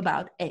talk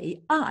about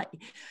AI?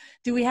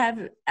 Do we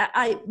have,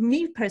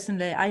 me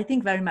personally, I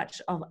think very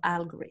much of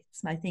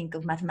algorithms. I think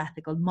of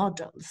mathematical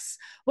models.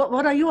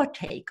 What are your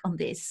take on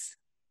this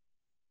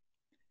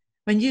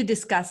when you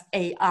discuss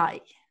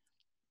AI?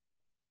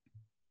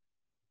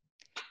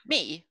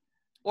 Me?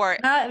 Or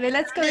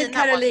let's go with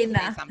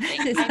Carolina.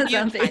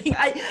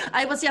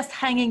 I was just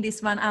hanging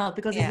this one out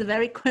because it's a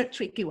very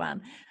tricky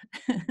one.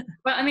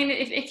 Well, I mean,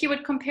 if you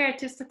would compare it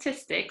to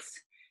statistics,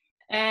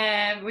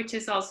 which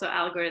is also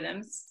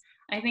algorithms,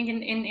 I think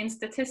in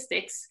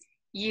statistics,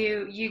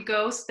 you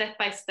go step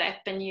by step,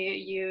 and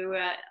you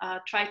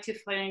try to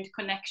find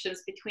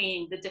connections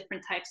between the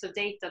different types of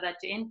data that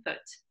you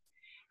input,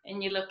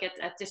 and you look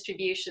at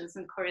distributions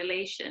and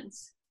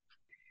correlations.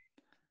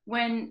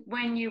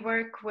 When you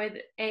work with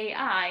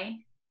AI,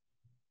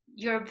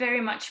 you're very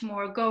much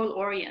more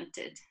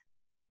goal-oriented.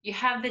 You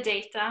have the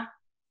data,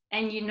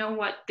 and you know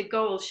what the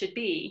goal should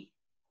be,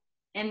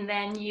 and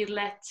then you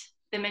let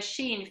the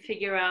machine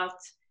figure out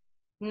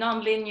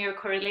nonlinear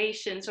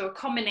correlations or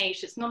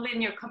combinations,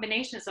 nonlinear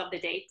combinations of the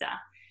data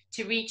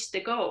to reach the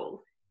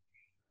goal.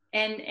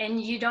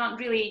 and you don't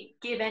really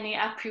give any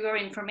a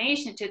priori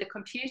information to the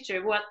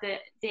computer what the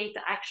data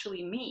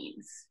actually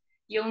means.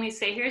 You only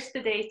say, here's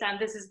the data and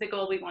this is the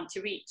goal we want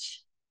to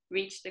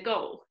reach the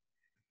goal.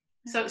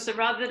 So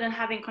rather than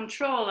having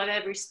control of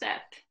every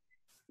step,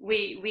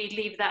 we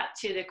leave that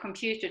to the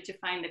computer to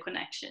find the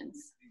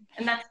connections.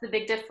 And that's the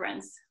big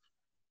difference.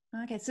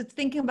 Okay, so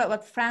thinking about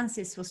what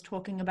Francis was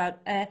talking about,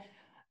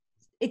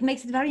 it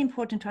makes it very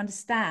important to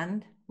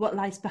understand what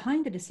lies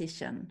behind the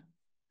decision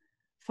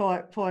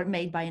for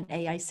made by an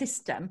AI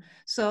system.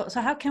 So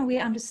how can we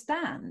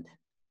understand?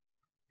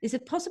 Is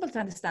it possible to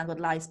understand what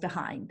lies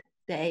behind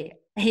the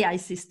AI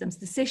system's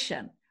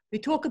decision? We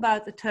talk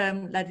about the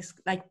term that is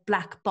like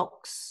black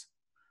box,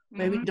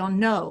 where we don't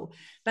know,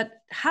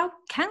 but how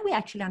can we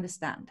actually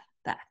understand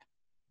that?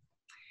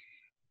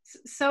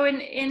 So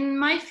in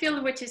my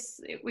field, which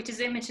is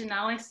image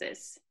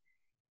analysis,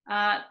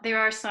 there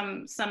are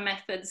some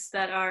methods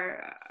that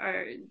are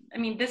I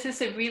mean, this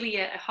is really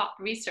a hot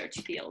research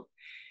field,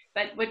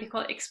 but what we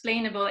call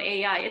explainable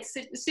AI, it's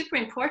super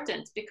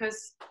important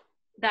because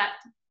that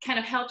kind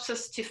of helps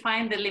us to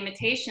find the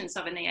limitations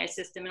of an AI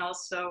system, and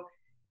also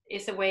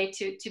is a way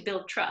to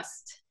build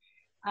trust.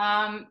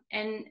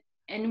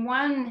 And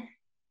one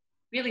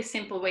really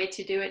simple way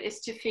to do it is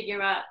to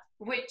figure out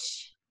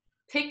which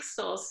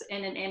pixels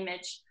in an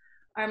image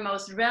are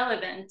most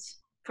relevant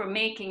for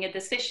making a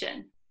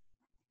decision.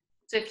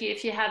 So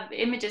if you have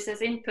images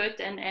as input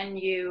and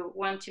you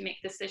want to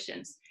make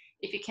decisions,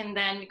 if you can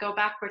then go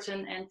backwards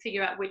and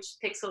figure out which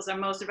pixels are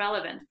most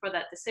relevant for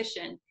that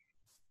decision,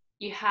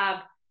 you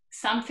have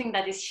something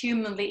that is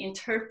humanly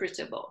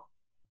interpretable.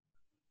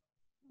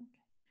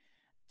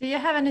 Do you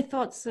have any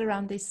thoughts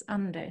around this,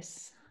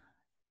 Anders?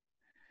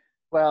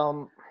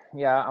 Well,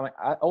 yeah, I mean,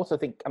 I also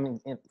think, I mean,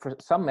 for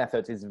some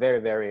methods, it's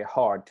very, very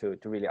hard to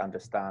really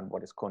understand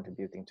what is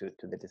contributing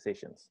to the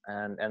decisions.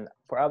 And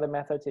for other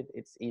methods,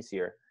 it's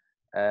easier.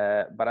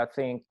 But I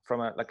think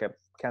from a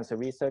cancer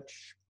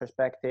research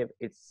perspective,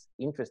 it's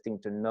interesting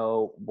to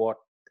know what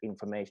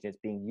information is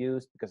being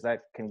used, because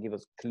that can give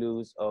us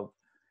clues of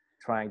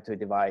trying to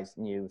devise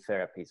new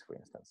therapies, for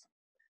instance.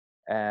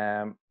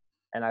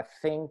 And I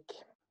think,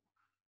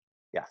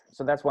 yeah,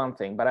 so that's one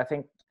thing. But I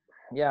think,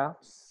 yeah,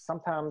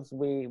 sometimes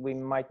we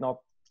might not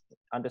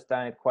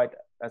understand it quite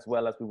as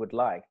well as we would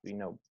like, you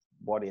know,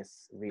 what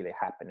is really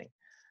happening.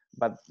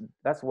 But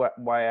that's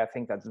why I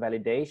think that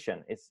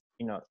validation is,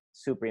 you know,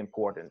 super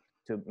important,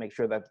 to make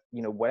sure that,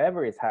 you know,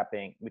 whatever is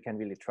happening, we can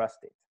really trust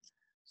it.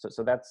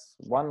 So that's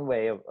one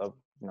way of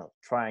you know,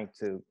 trying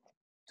to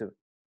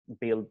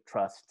build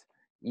trust,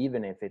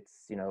 even if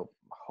it's, you know,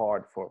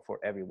 hard for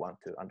everyone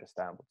to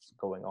understand what's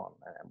going on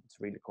and what's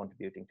really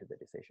contributing to the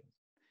decisions.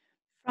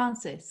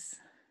 Francis,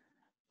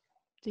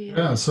 do you?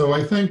 Yeah, so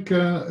I think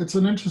it's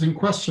an interesting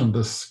question,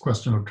 this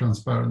question of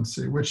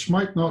transparency, which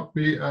might not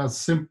be as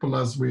simple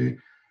as we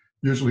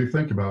usually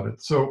think about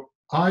it. So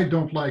I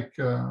don't like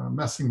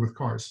messing with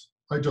cars.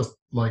 I just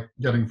like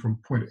getting from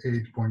point A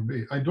to point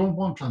B. I don't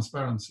want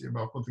transparency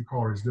about what the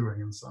car is doing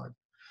inside.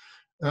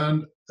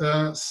 And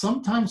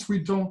sometimes we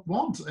don't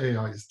want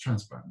AI's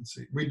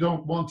transparency. We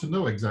don't want to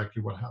know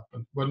exactly what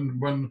happened.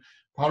 When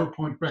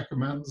PowerPoint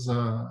recommends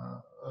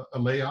a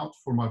layout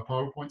for my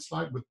PowerPoint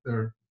slide with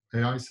their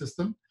AI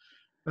system,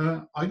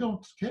 I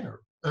don't care.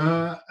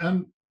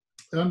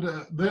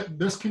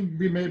 This can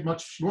be made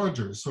much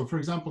larger. So for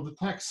example, the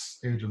tax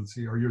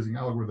agency are using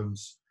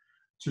algorithms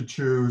to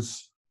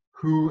choose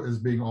who is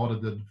being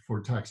audited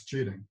for tax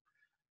cheating.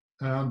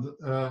 And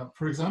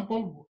for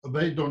example,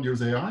 they don't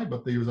use AI,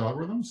 but they use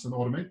algorithms and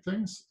automate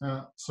things.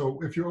 So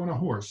if you own a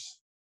horse,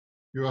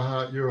 you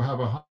have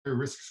a higher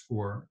risk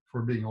score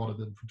for being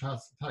audited for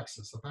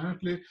taxes.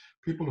 Apparently,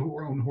 people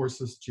who own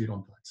horses cheat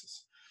on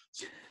taxes.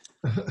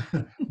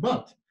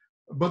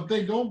 But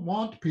they don't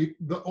want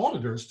the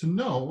auditors to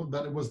know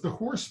that it was the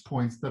horse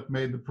points that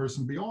made the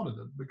person be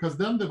audited, because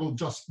then they will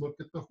just look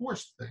at the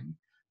horse thing,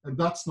 and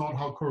that's not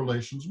how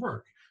correlations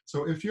work.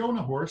 So if you own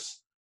a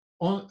horse,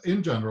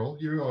 in general,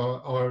 you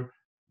are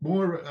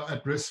more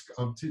at risk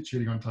of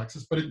cheating on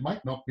taxes, but it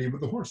might not be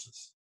with the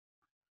horses.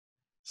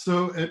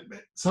 So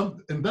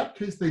in that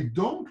case, they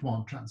don't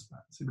want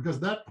transparency, because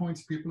that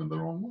points people in the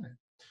wrong way.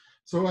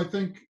 So I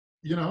think,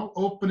 you know,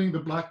 opening the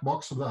black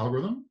box of the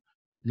algorithm,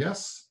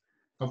 yes,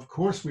 of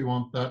course we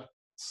want that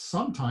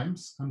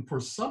sometimes, and for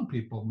some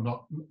people,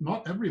 but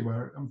not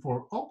everywhere, and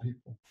for all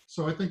people.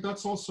 So I think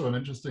that's also an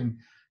interesting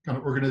kind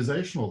of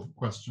organizational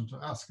question to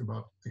ask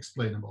about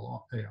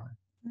explainable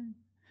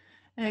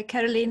AI.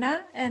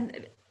 Carolina,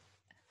 and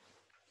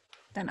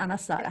then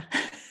Anna-Sara.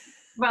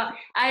 Well,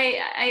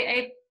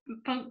 I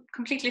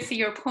completely see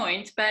your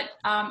point, but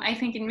I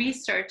think in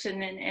research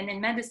and in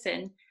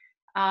medicine,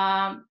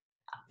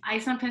 I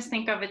sometimes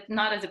think of it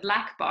not as a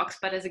black box,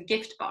 but as a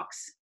gift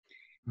box.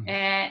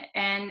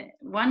 And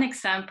one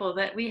example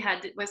that we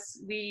had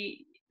was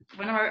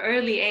one of our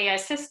early AI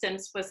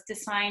systems was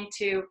designed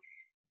to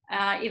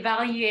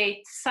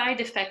evaluate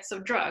side effects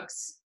of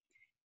drugs.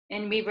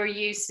 And we were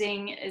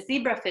using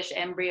zebrafish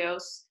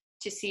embryos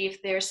to see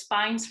if their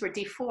spines were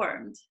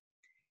deformed.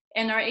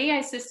 And our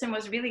AI system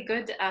was really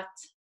good at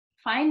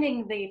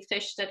finding the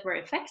fish that were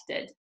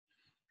affected.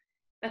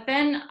 But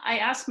then I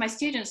asked my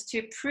students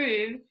to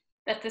prove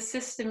that the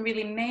system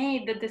really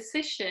made the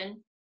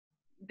decision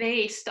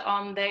based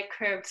on the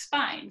curved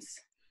spines.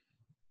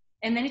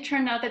 And then it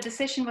turned out the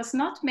decision was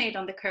not made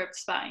on the curved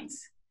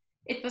spines.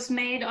 It was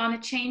made on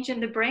a change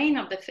in the brain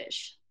of the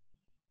fish.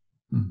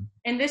 Mm.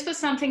 And this was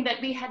something that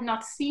we had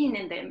not seen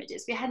in the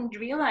images. We hadn't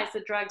realized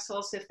the drugs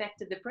also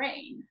affected the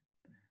brain.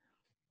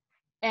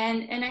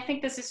 And I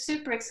think this is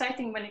super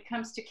exciting when it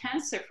comes to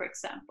cancer, for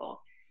example.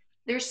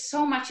 There's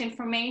so much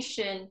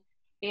information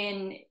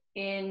in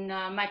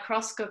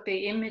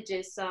microscopy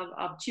images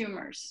of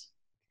tumors.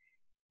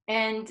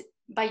 And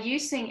by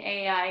using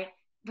AI,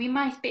 we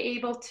might be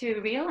able to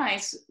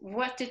realize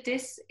what it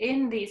is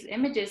in these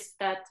images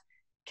that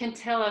can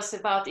tell us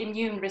about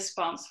immune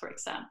response, for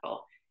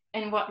example,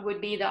 and what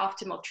would be the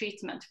optimal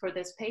treatment for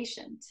this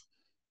patient.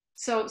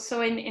 So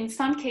in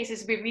some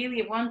cases, we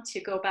really want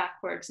to go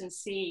backwards and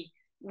see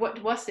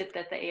what was it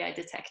that the AI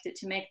detected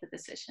to make the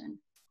decision.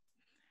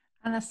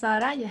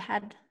 Anna-Sara, you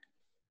had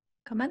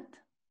a comment?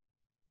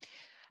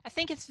 I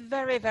think it's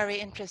very, very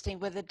interesting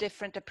with the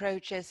different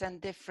approaches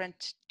and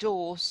different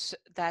doors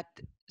that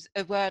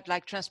a word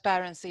like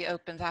transparency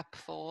opens up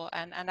for.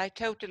 And I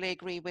totally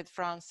agree with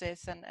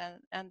Francis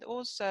and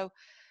also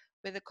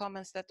with the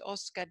comments that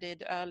Oskar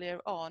did earlier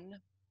on.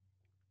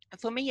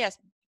 For me, as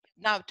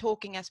now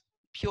talking as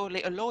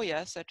purely a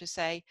lawyer, so to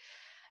say,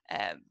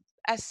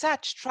 as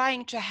such,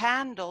 trying to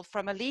handle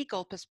from a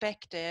legal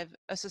perspective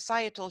a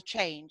societal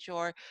change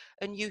or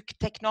a new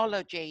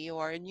technology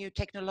or a new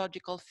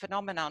technological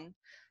phenomenon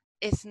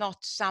is not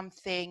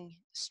something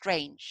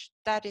strange.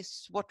 That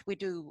is what we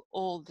do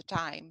all the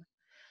time.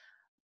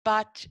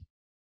 But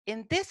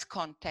in this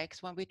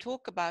context, when we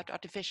talk about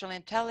artificial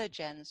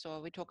intelligence,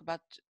 or we talk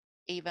about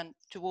even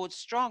towards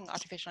strong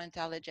artificial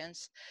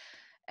intelligence,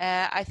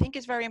 I think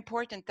it's very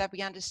important that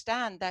we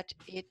understand that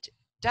it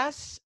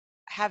does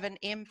have an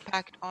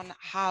impact on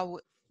how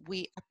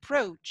we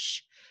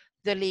approach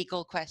the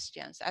legal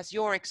questions, as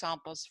your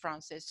examples,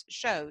 Francis,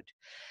 showed.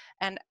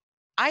 And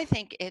I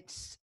think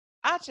it's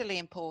utterly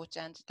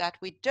important that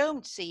we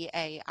don't see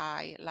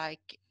AI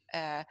like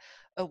a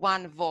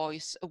one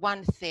voice,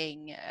 one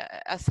thing,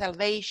 a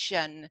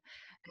salvation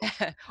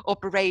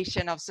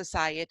operation of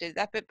society,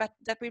 but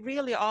that we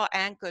really are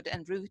anchored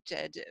and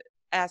rooted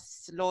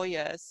as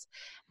lawyers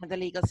and the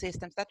legal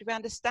systems, that we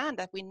understand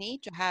that we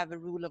need to have a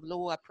rule of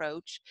law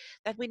approach,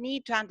 that we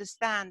need to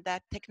understand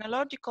that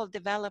technological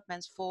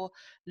developments for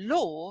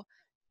law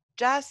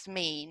does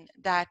mean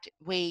that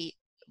we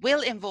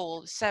will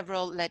involve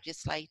several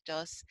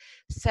legislators,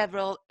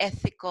 several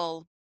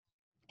ethical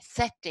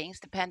settings,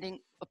 depending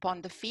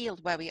upon the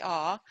field where we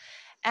are.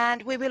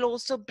 And we will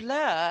also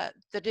blur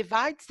the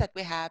divides that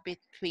we have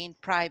between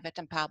private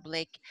and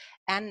public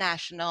and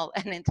national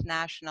and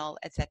international,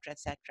 etc.,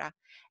 etc.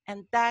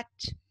 And that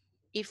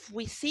if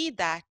we see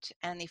that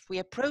and if we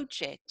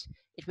approach it,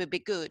 it will be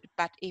good.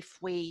 But if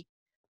we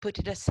put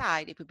it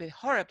aside, it will be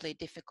horribly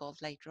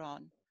difficult later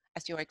on,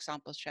 as your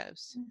example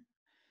shows.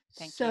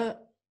 Thank you.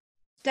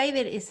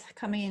 David is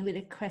coming in with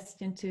a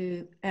question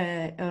to,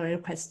 or a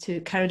request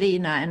to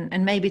Carolina,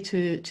 and maybe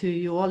to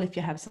you all if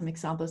you have some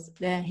examples.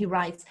 He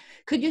writes,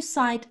 could you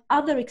cite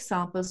other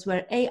examples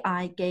where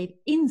AI gave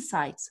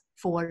insights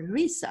for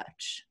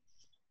research?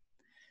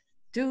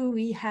 Do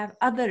we have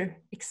other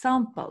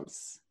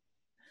examples?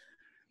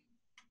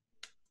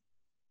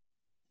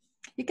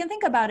 You can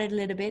think about it a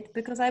little bit,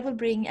 because I will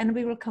bring, and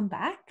we will come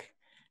back.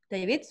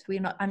 David,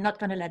 I'm not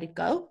going to let it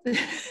go.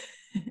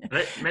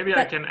 Maybe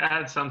I can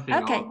add something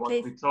on what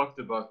please. we talked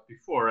about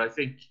before. I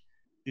think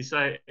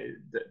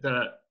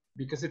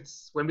because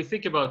it's when we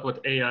think about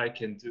what AI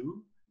can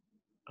do,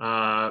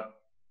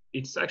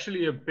 it's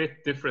actually a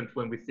bit different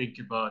when we think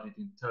about it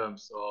in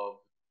terms of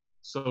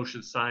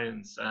social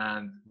science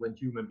and when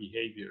human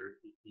behavior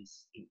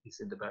is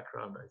in the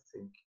background, I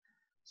think.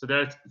 So there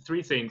are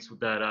three things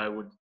that I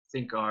would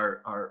think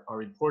are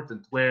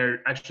important,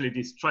 where actually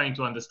this trying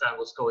to understand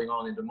what's going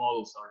on in the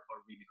models are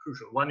really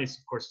crucial. One is,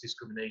 of course,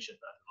 discrimination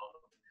that a lot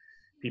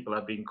of people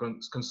have been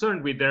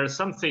concerned with. There are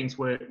some things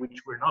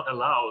which we're not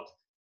allowed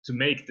to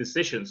make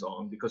decisions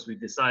on because we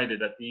decided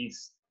that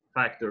these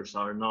factors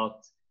are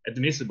not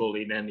admissible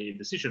in any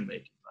decision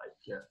making,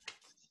 like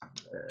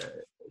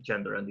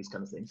gender and these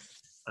kind of things.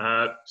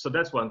 So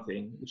that's one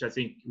thing which I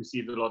think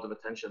received a lot of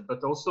attention.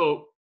 But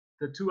also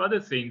the two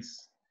other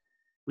things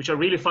which are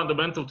really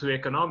fundamental to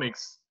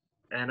economics,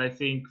 and I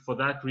think for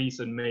that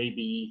reason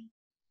maybe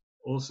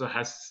also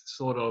has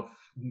sort of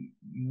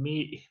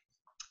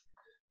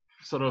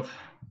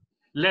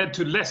led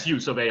to less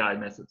use of AI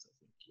methods, I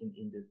think,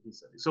 in this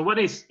study. So one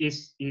is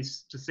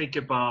to think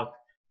about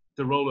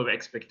the role of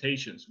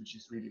expectations, which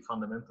is really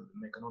fundamental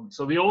in economics.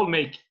 So we all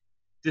make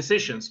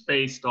decisions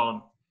based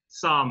on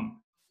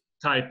some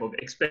type of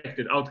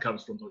expected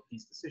outcomes from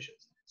these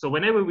decisions. So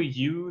whenever we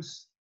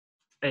use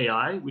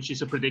AI, which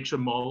is a prediction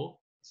model,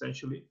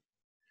 essentially,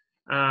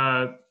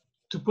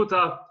 to put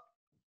up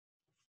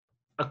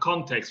a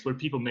context where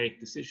people make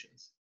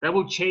decisions, that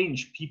will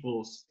change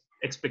people's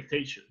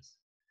expectations.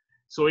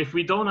 So if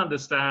we don't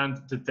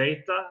understand the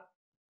data,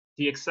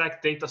 the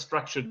exact data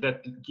structure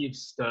that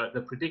gives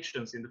the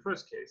predictions in the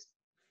first case,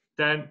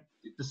 then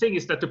the thing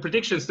is that the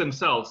predictions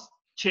themselves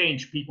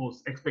change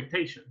people's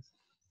expectations.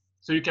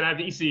 So you can have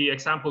easy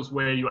examples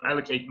where you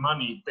allocate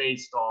money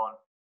based on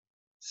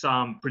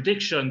some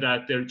prediction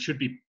that there should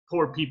be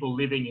poor people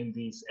living in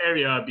this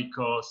area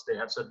because they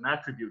have certain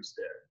attributes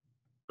there.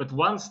 But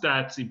once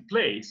that's in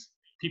place,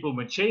 people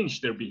will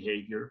change their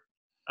behavior.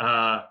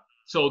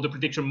 So the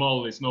prediction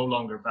model is no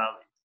longer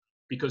valid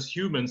because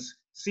humans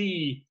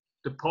see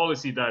the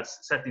policy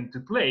that's set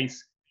into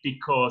place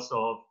because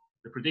of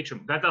the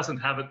prediction. That doesn't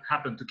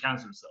happen to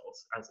cancer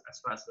cells as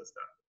fast as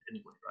that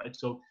anyway, right?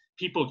 So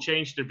people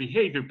change their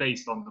behavior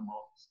based on the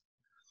models.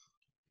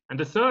 And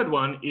the third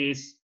one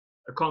is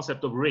a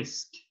concept of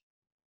risk,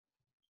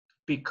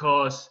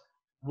 because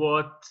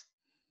what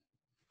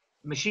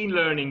machine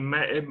learning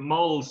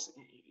models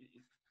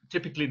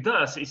typically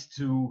does is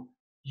to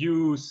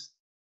use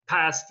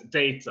past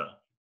data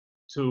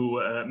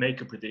to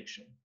make a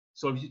prediction.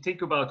 So if you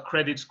think about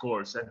credit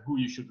scores and who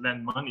you should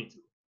lend money to,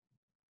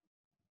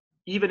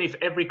 even if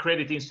every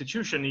credit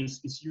institution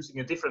is using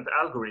a different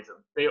algorithm,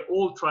 they're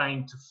all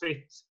trying to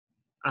fit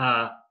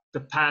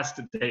the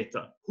past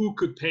data. Who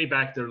could pay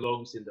back their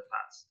loans in the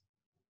past?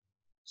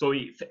 So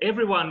if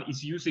everyone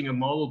is using a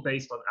model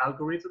based on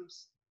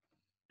algorithms,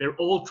 they're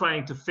all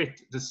trying to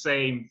fit the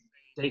same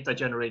data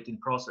generating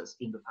process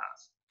in the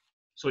past.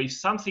 So if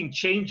something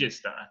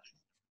changes that,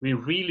 we're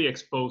really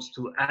exposed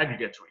to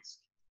aggregate risk,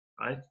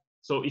 right?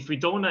 So if we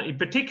don't, in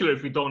particular,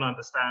 if we don't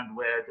understand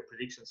where the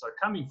predictions are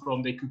coming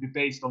from, they could be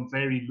based on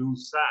very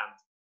loose sand,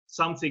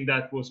 something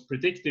that was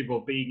predictive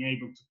of being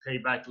able to pay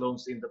back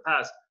loans in the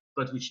past,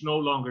 but which no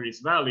longer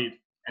is valid,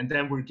 and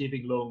then we're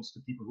giving loans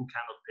to people who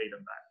cannot pay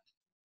them back.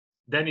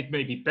 Then it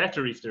may be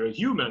better if there are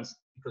humans,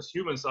 because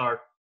humans are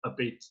a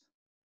bit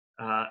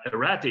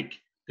erratic.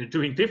 They're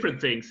doing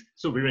different things,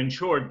 so we're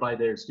insured by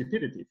their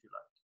stupidity, if you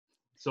like.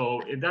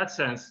 So in that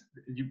sense,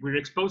 we're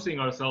exposing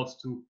ourselves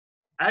to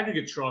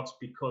aggregate shocks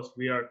because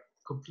we are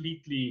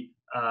completely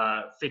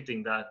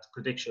fitting that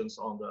predictions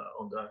on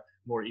the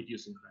more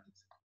idiosyncratic.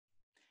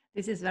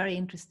 This is very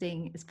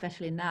interesting,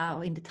 especially now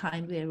in the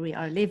time where we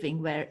are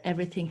living, where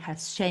everything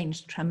has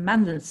changed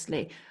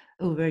tremendously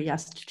over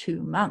just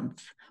 2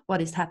 months.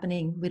 What is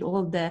happening with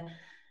all the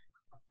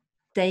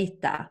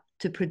data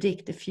to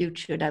predict the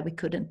future that we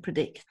couldn't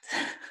predict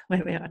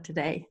where we are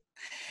today.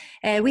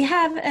 We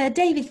have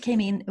David came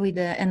in with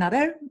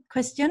another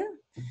question.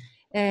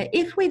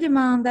 If we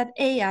demand that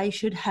AI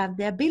should have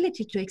the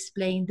ability to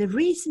explain the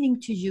reasoning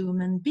to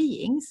human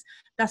beings,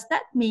 does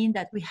that mean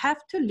that we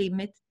have to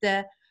limit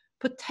the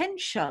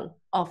potential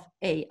of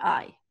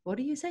AI? What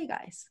do you say,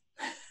 guys?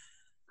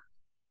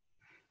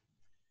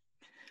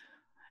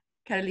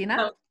 Carolina?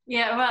 Oh,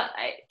 yeah, well,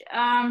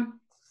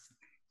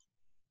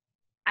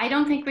 I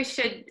don't think we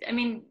should. I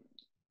mean,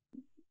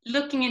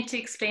 looking into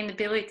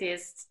explainability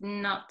is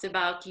not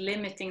about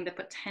limiting the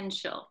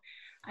potential.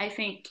 I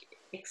think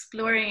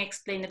exploring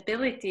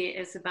explainability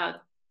is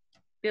about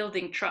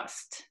building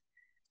trust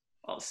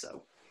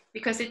also,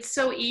 because it's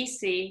so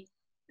easy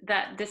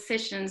that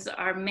decisions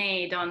are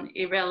made on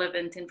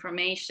irrelevant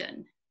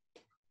information.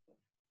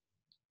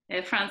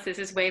 Francis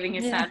is waving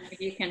his hand.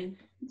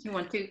 You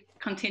want to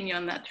continue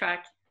on that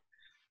track?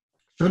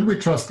 Should we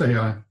trust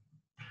AI?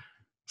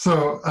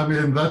 So, I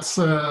mean, that's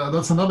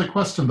another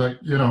question that,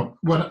 you know,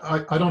 when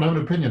I don't have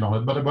an opinion on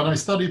it, but when I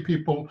study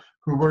people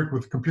who work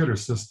with computer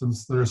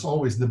systems, there's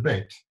always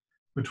debate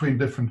between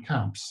different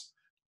camps,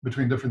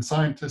 between different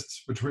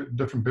scientists, between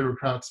different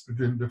bureaucrats,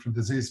 between different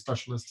disease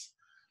specialists.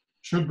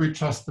 Should we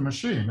trust the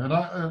machine?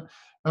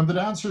 And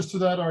the answers to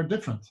that are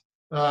different.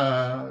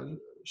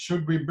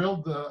 Should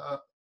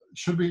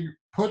we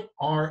put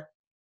our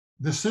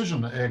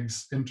decision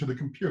eggs into the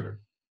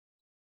computer?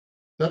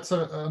 That's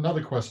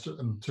another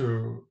question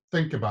to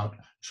think about.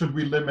 Should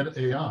we limit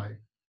AI?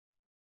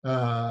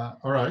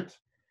 All right,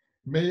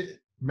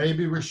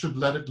 maybe we should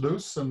let it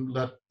loose and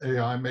let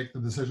AI make the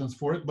decisions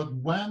for it. But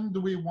when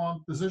do we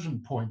want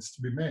decision points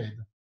to be made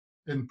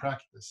in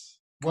practice?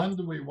 When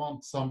do we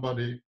want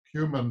somebody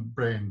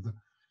human-brained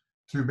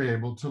to be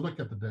able to look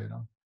at the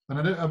data? And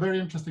a very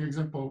interesting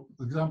example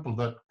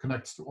that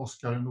connects to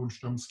Oskar and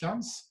Nordström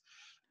Skans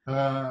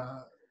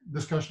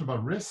discussion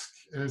about risk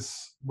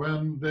is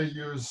when they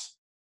use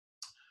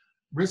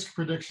risk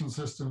prediction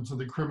systems of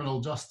the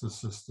criminal justice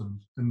system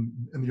in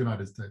the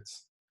United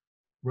States,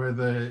 where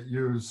they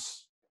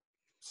use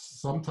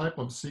some type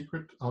of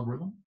secret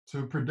algorithm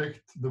to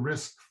predict the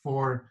risk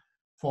for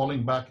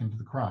falling back into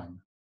the crime.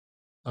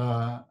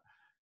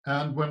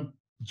 And when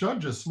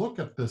judges look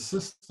at this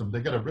system,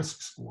 they get a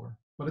risk score,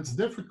 but it's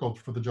difficult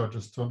for the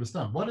judges to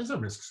understand what is a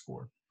risk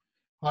score?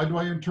 How do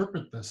I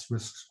interpret this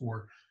risk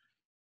score?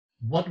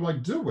 What do I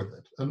do with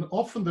it? And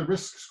often the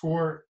risk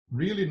score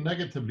really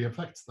negatively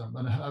affects them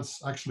and has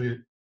actually,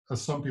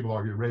 as some people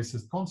argue,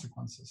 racist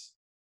consequences.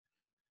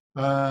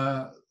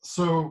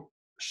 So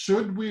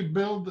should we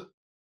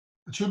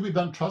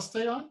then trust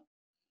AI?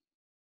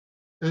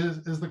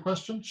 Is the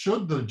question.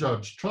 Should the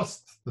judge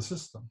trust the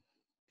system?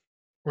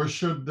 Or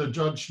should the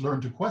judge learn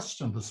to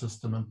question the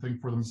system and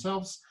think for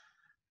themselves?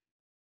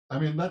 I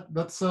mean,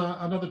 that's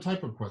another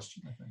type of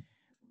question, I think.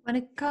 When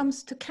it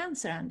comes to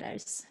cancer,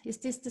 Anders, is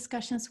this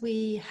discussions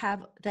we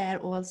have there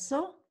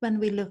also when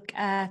we look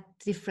at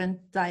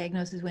different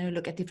diagnoses, when we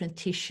look at different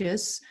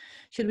tissues?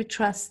 Should we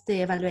trust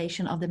the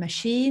evaluation of the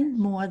machine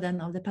more than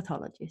of the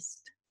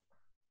pathologist?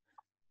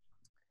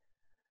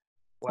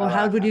 Well, or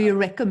how would you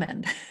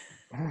recommend?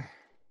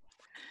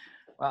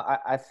 Well,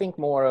 I think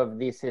more of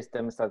these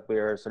systems that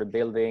we're sort of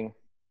building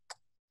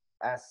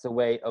as a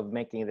way of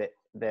making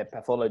the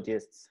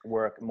pathologists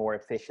work more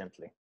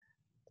efficiently,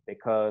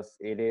 because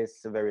it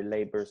is a very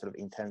labor sort of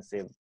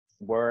intensive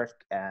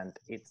work, and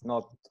it's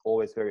not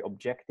always very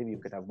objective. You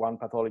could have one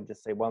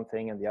pathologist say one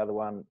thing and the other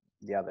one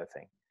the other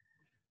thing.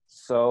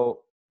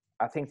 So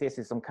I think this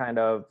is some kind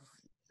of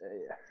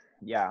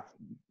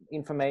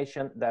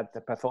information that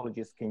the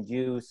pathologist can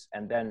use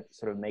and then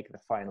sort of make the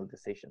final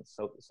decisions.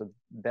 So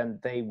then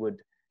they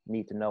would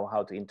need to know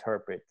how to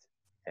interpret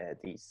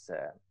these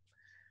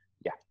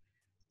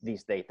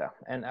data,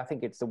 and I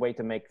think it's a way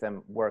to make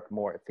them work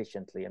more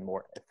efficiently and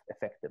more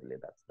effectively.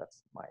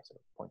 That's my sort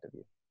of point of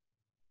view.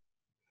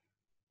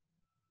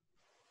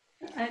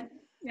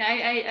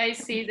 I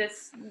see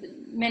this,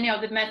 many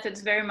of the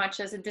methods very much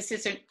as a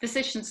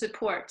decision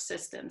support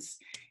systems,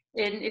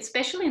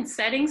 especially in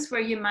settings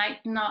where you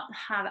might not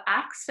have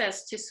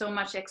access to so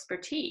much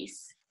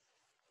expertise.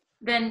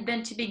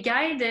 Then to be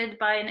guided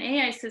by an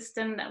AI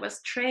system that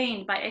was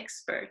trained by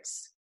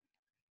experts,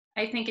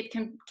 I think it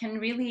can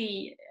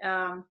really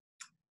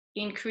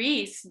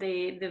increase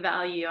the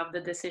value of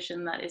the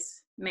decision that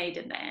is made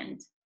in the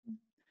end.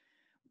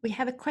 We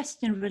have a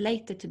question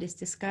related to this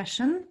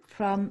discussion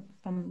from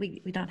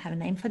we don't have a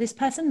name for this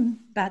person,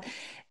 but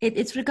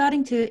it's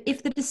regarding to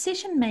if the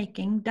decision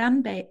making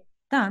done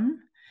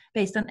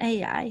based on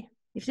AI,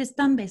 if it's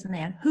done based on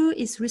AI, who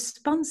is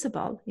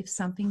responsible if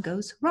something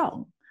goes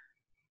wrong?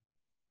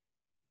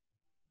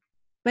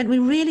 When we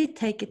really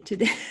take it to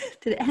the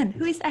end,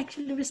 who is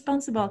actually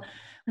responsible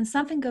when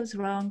something goes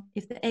wrong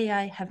if the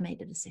AI have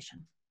made a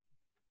decision?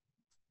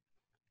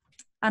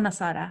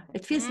 Anna-Sara,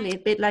 it feels a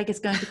little bit like it's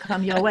going to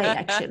come your way,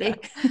 actually.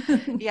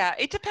 Yeah,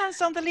 it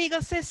depends on the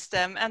legal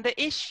system and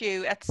the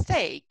issue at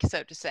stake,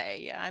 so to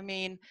say. I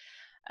mean,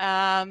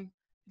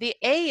 the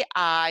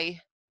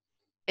AI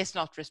is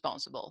not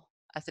responsible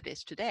as it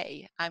is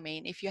today. I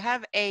mean, if you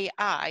have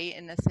AI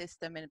in a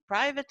system in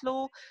private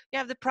law, you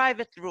have the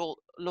private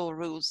law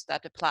rules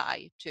that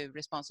apply to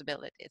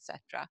responsibility,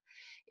 etc.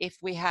 If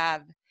we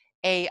have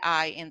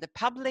AI in the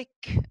public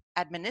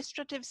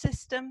administrative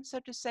system, so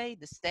to say,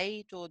 the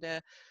state or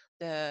the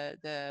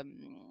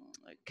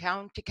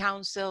county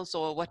councils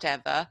or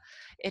whatever,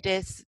 it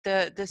is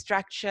the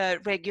structure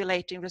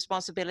regulating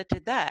responsibility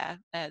there.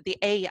 The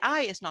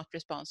AI is not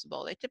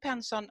responsible. It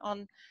depends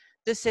on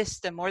the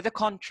system or the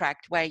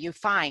contract where you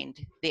find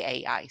the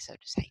AI, so to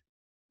say.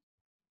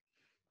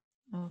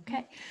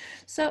 Okay,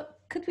 so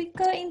could we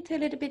go into a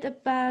little bit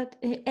about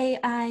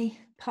AI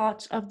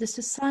parts of the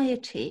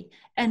society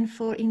and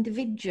for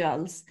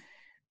individuals?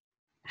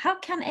 How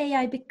can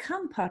AI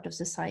become part of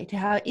society?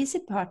 How is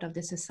it part of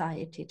the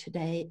society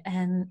today?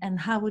 And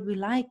how would we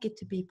like it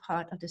to be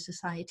part of the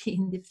society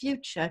in the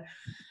future?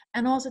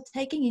 And also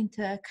taking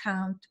into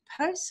account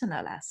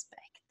personal aspects.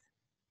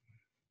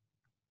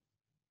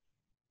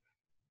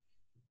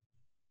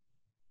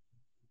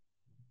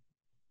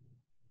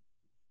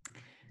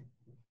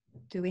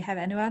 Do we have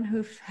anyone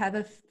who have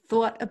a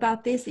thought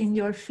about this in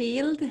your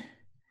field?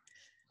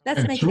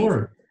 Let's make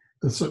sure.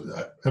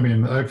 I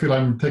mean, I feel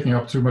I'm taking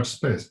up too much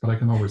space, but I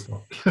can always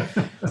talk.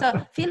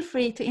 So feel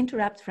free to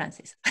interrupt,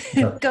 Francis.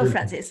 Yeah, go,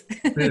 Francis.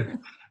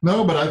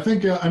 No, but I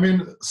think, I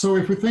mean, so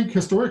if we think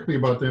historically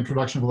about the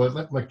introduction of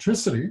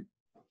electricity,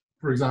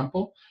 for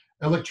example,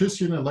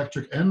 electricity and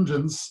electric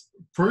engines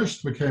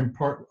first became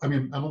part, I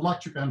mean, an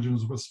electric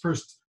engines was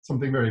first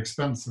something very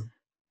expensive.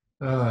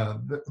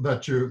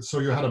 So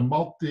you had a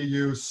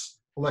multi-use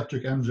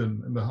electric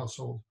engine in the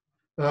household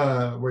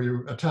where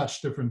you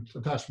attach different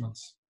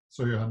attachments.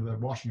 So you had the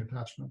washing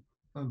attachment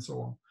and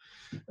so on.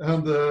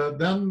 And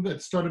then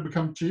it started to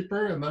become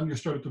cheaper, and then you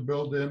started to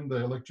build in the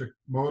electric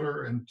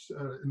motor and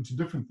into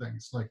different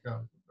things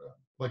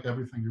like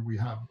everything we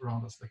have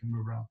around us that can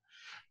move around.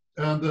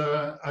 And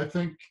I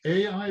think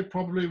AI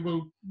probably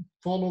will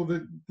follow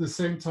the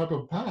same type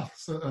of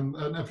paths and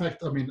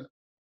affect, I mean,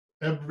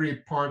 every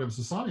part of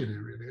society,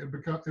 really.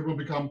 It will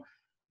become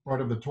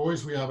part of the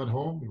toys we have at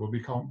home. It will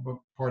become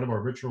part of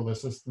our virtual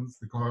assistants,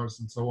 the cars,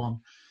 and so on.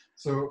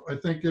 So I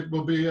think it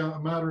will be a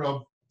matter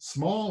of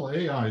small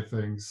AI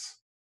things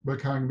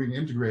becoming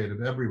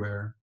integrated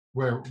everywhere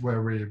where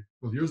we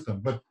will use them.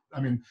 But I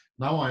mean,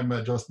 now I'm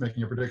just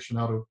making a prediction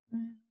out of,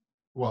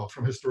 well,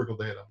 from historical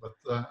data. But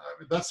I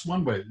mean, that's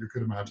one way you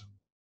could imagine.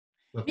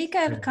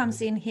 Mikael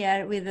comes in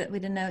here with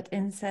a note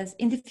and says,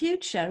 in the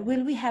future,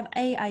 will we have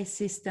AI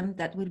system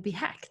that will be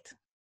hacked?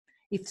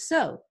 If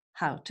so,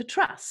 how to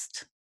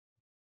trust?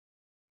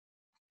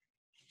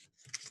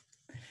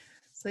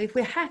 So if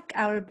we hack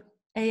our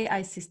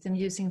AI system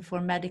using for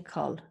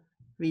medical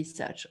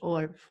research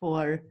or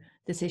for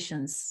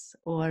decisions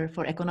or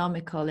for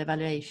economical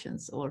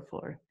evaluations or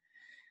for...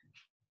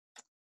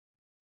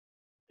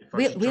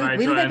 If I try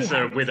to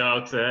answer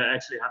without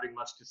actually having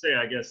much to say,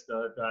 I guess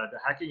the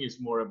hacking is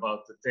more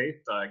about the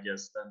data, I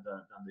guess, than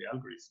the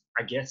algorithm,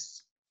 I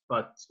guess.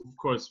 But of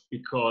course,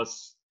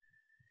 because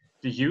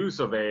the use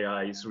of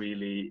AI is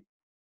really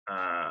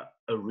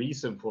a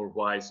reason for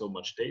why so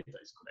much data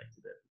is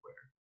collected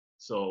everywhere.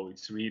 So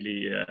it's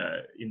really,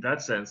 in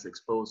that sense,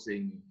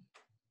 exposing,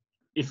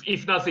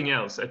 if nothing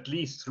else, at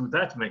least through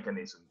that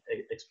mechanism,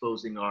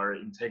 exposing our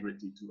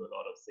integrity to a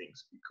lot of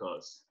things.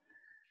 Because,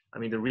 I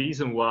mean, the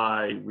reason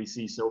why we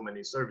see so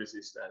many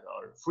services that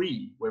are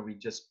free, where we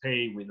just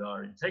pay with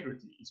our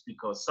integrity, is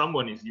because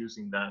someone is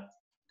using that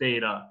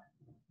data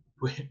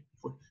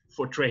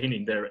for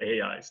training their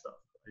AI stuff,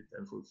 right?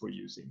 And for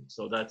using it.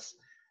 So that's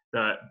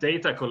the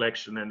data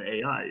collection, and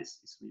AI is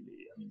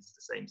really, I mean, it's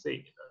the same thing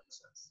in that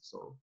sense.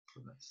 So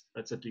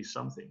that's at least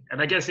something. And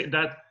I guess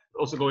that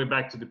also going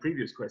back to the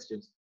previous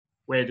questions,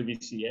 where do we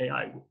see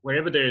AI?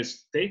 Wherever there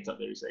is data,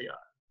 there is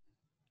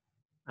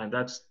AI, and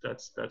that's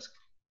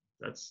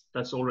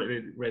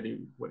already ready.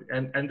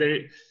 And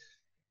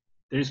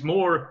there's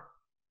more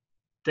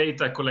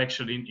data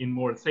collection in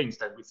more things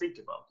that we think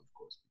about, of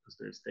course, because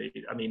there's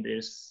data. I mean,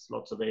 there's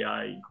lots of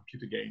AI in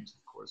computer games,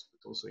 of course,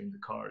 but also in the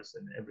cars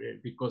and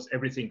because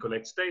everything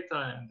collects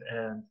data.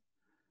 And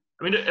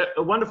I mean,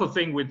 a wonderful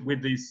thing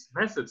with these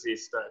methods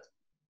is that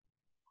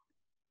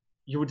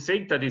you would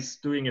think that it's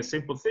doing a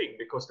simple thing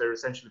because they're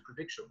essentially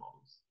prediction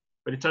models,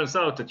 but it turns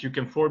out that you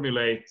can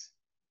formulate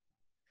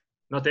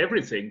not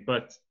everything,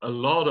 but a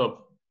lot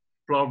of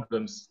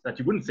problems that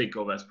you wouldn't think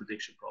of as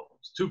prediction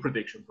problems, two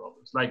prediction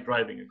problems, like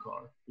driving a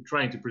car. You're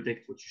trying to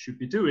predict what you should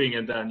be doing,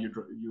 and then you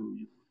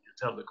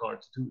tell the car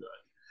to do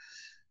that.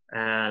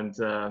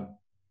 And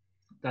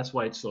that's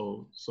why it's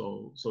so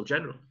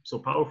general, so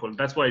powerful.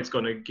 That's why it's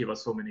going to give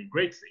us so many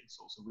great things.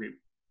 Also,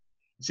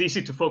 it's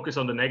easy to focus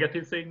on the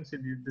negative things in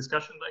a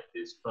discussion like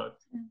this, but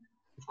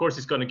of course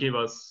it's going to give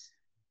us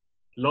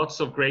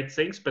lots of great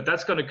things, but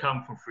that's going to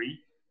come for free.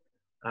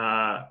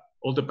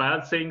 All the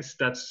bad things,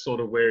 that's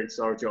sort of where it's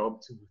our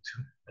job to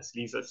at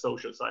least as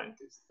social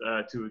scientists,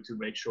 to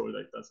make sure that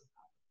it doesn't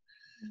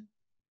happen.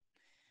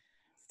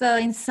 So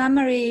in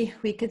summary,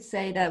 we could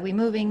say that we're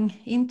moving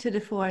into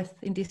the fourth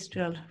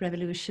industrial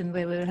revolution,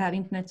 where we will have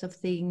Internet of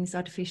Things,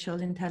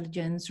 artificial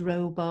intelligence,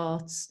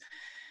 robots,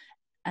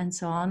 and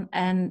so on.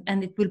 And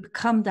it will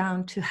come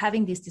down to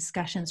having these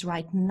discussions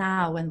right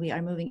now when we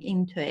are moving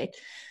into it.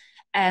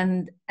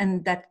 And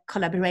that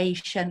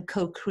collaboration,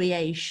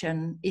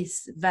 co-creation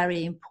is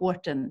very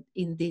important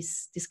in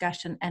this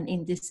discussion and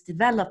in this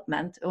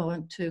development.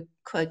 Or to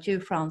quote you,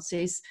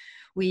 Francis,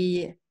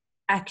 we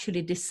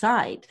actually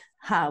decide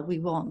how we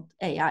want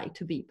AI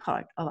to be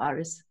part of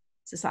our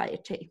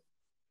society.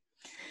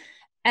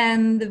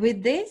 And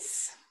with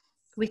this,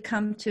 we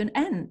come to an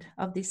end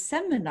of this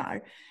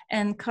seminar.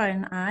 And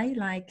Karin and I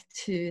like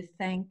to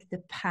thank the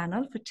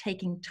panel for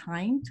taking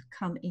time to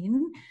come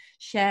in,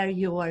 share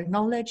your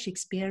knowledge,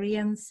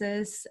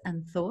 experiences,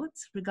 and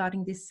thoughts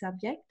regarding this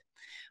subject.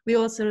 We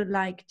also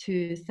like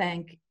to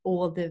thank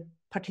all the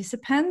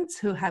participants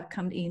who have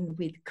come in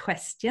with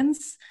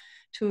questions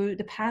to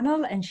the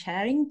panel and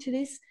sharing to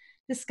this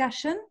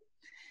discussion.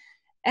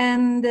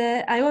 And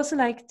I also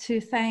like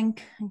to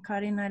thank, and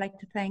Karin, I like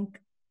to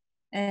thank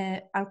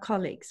our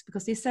colleagues,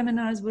 because these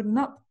seminars would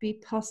not be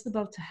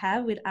possible to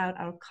have without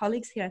our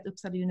colleagues here at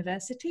Uppsala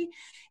University,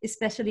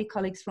 especially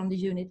colleagues from the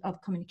Unit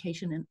of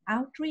Communication and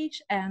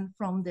Outreach and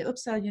from the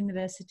Uppsala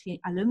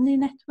University Alumni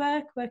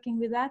Network working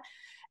with that.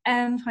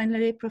 And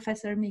finally,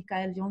 Professor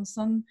Mikael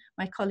Jonsson,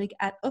 my colleague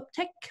at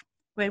UppTalk,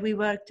 where we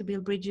work to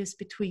build bridges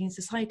between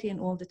society and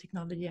all the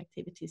technology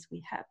activities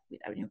we have with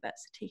our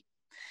university.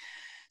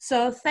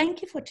 So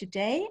thank you for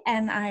today.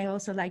 And I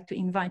also like to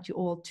invite you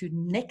all to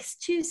next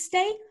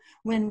Tuesday,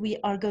 when we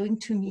are going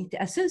to meet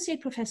the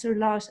Associate Professor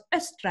Lars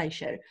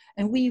Östreicher,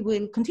 and we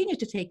will continue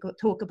to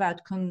talk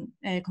about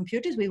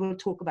computers. We will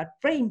talk about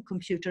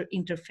brain-computer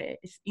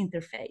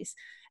interface,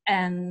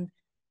 and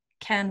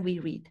can we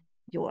read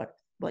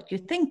what you're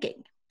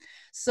thinking?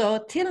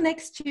 So till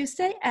next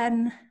Tuesday,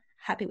 and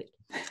happy week.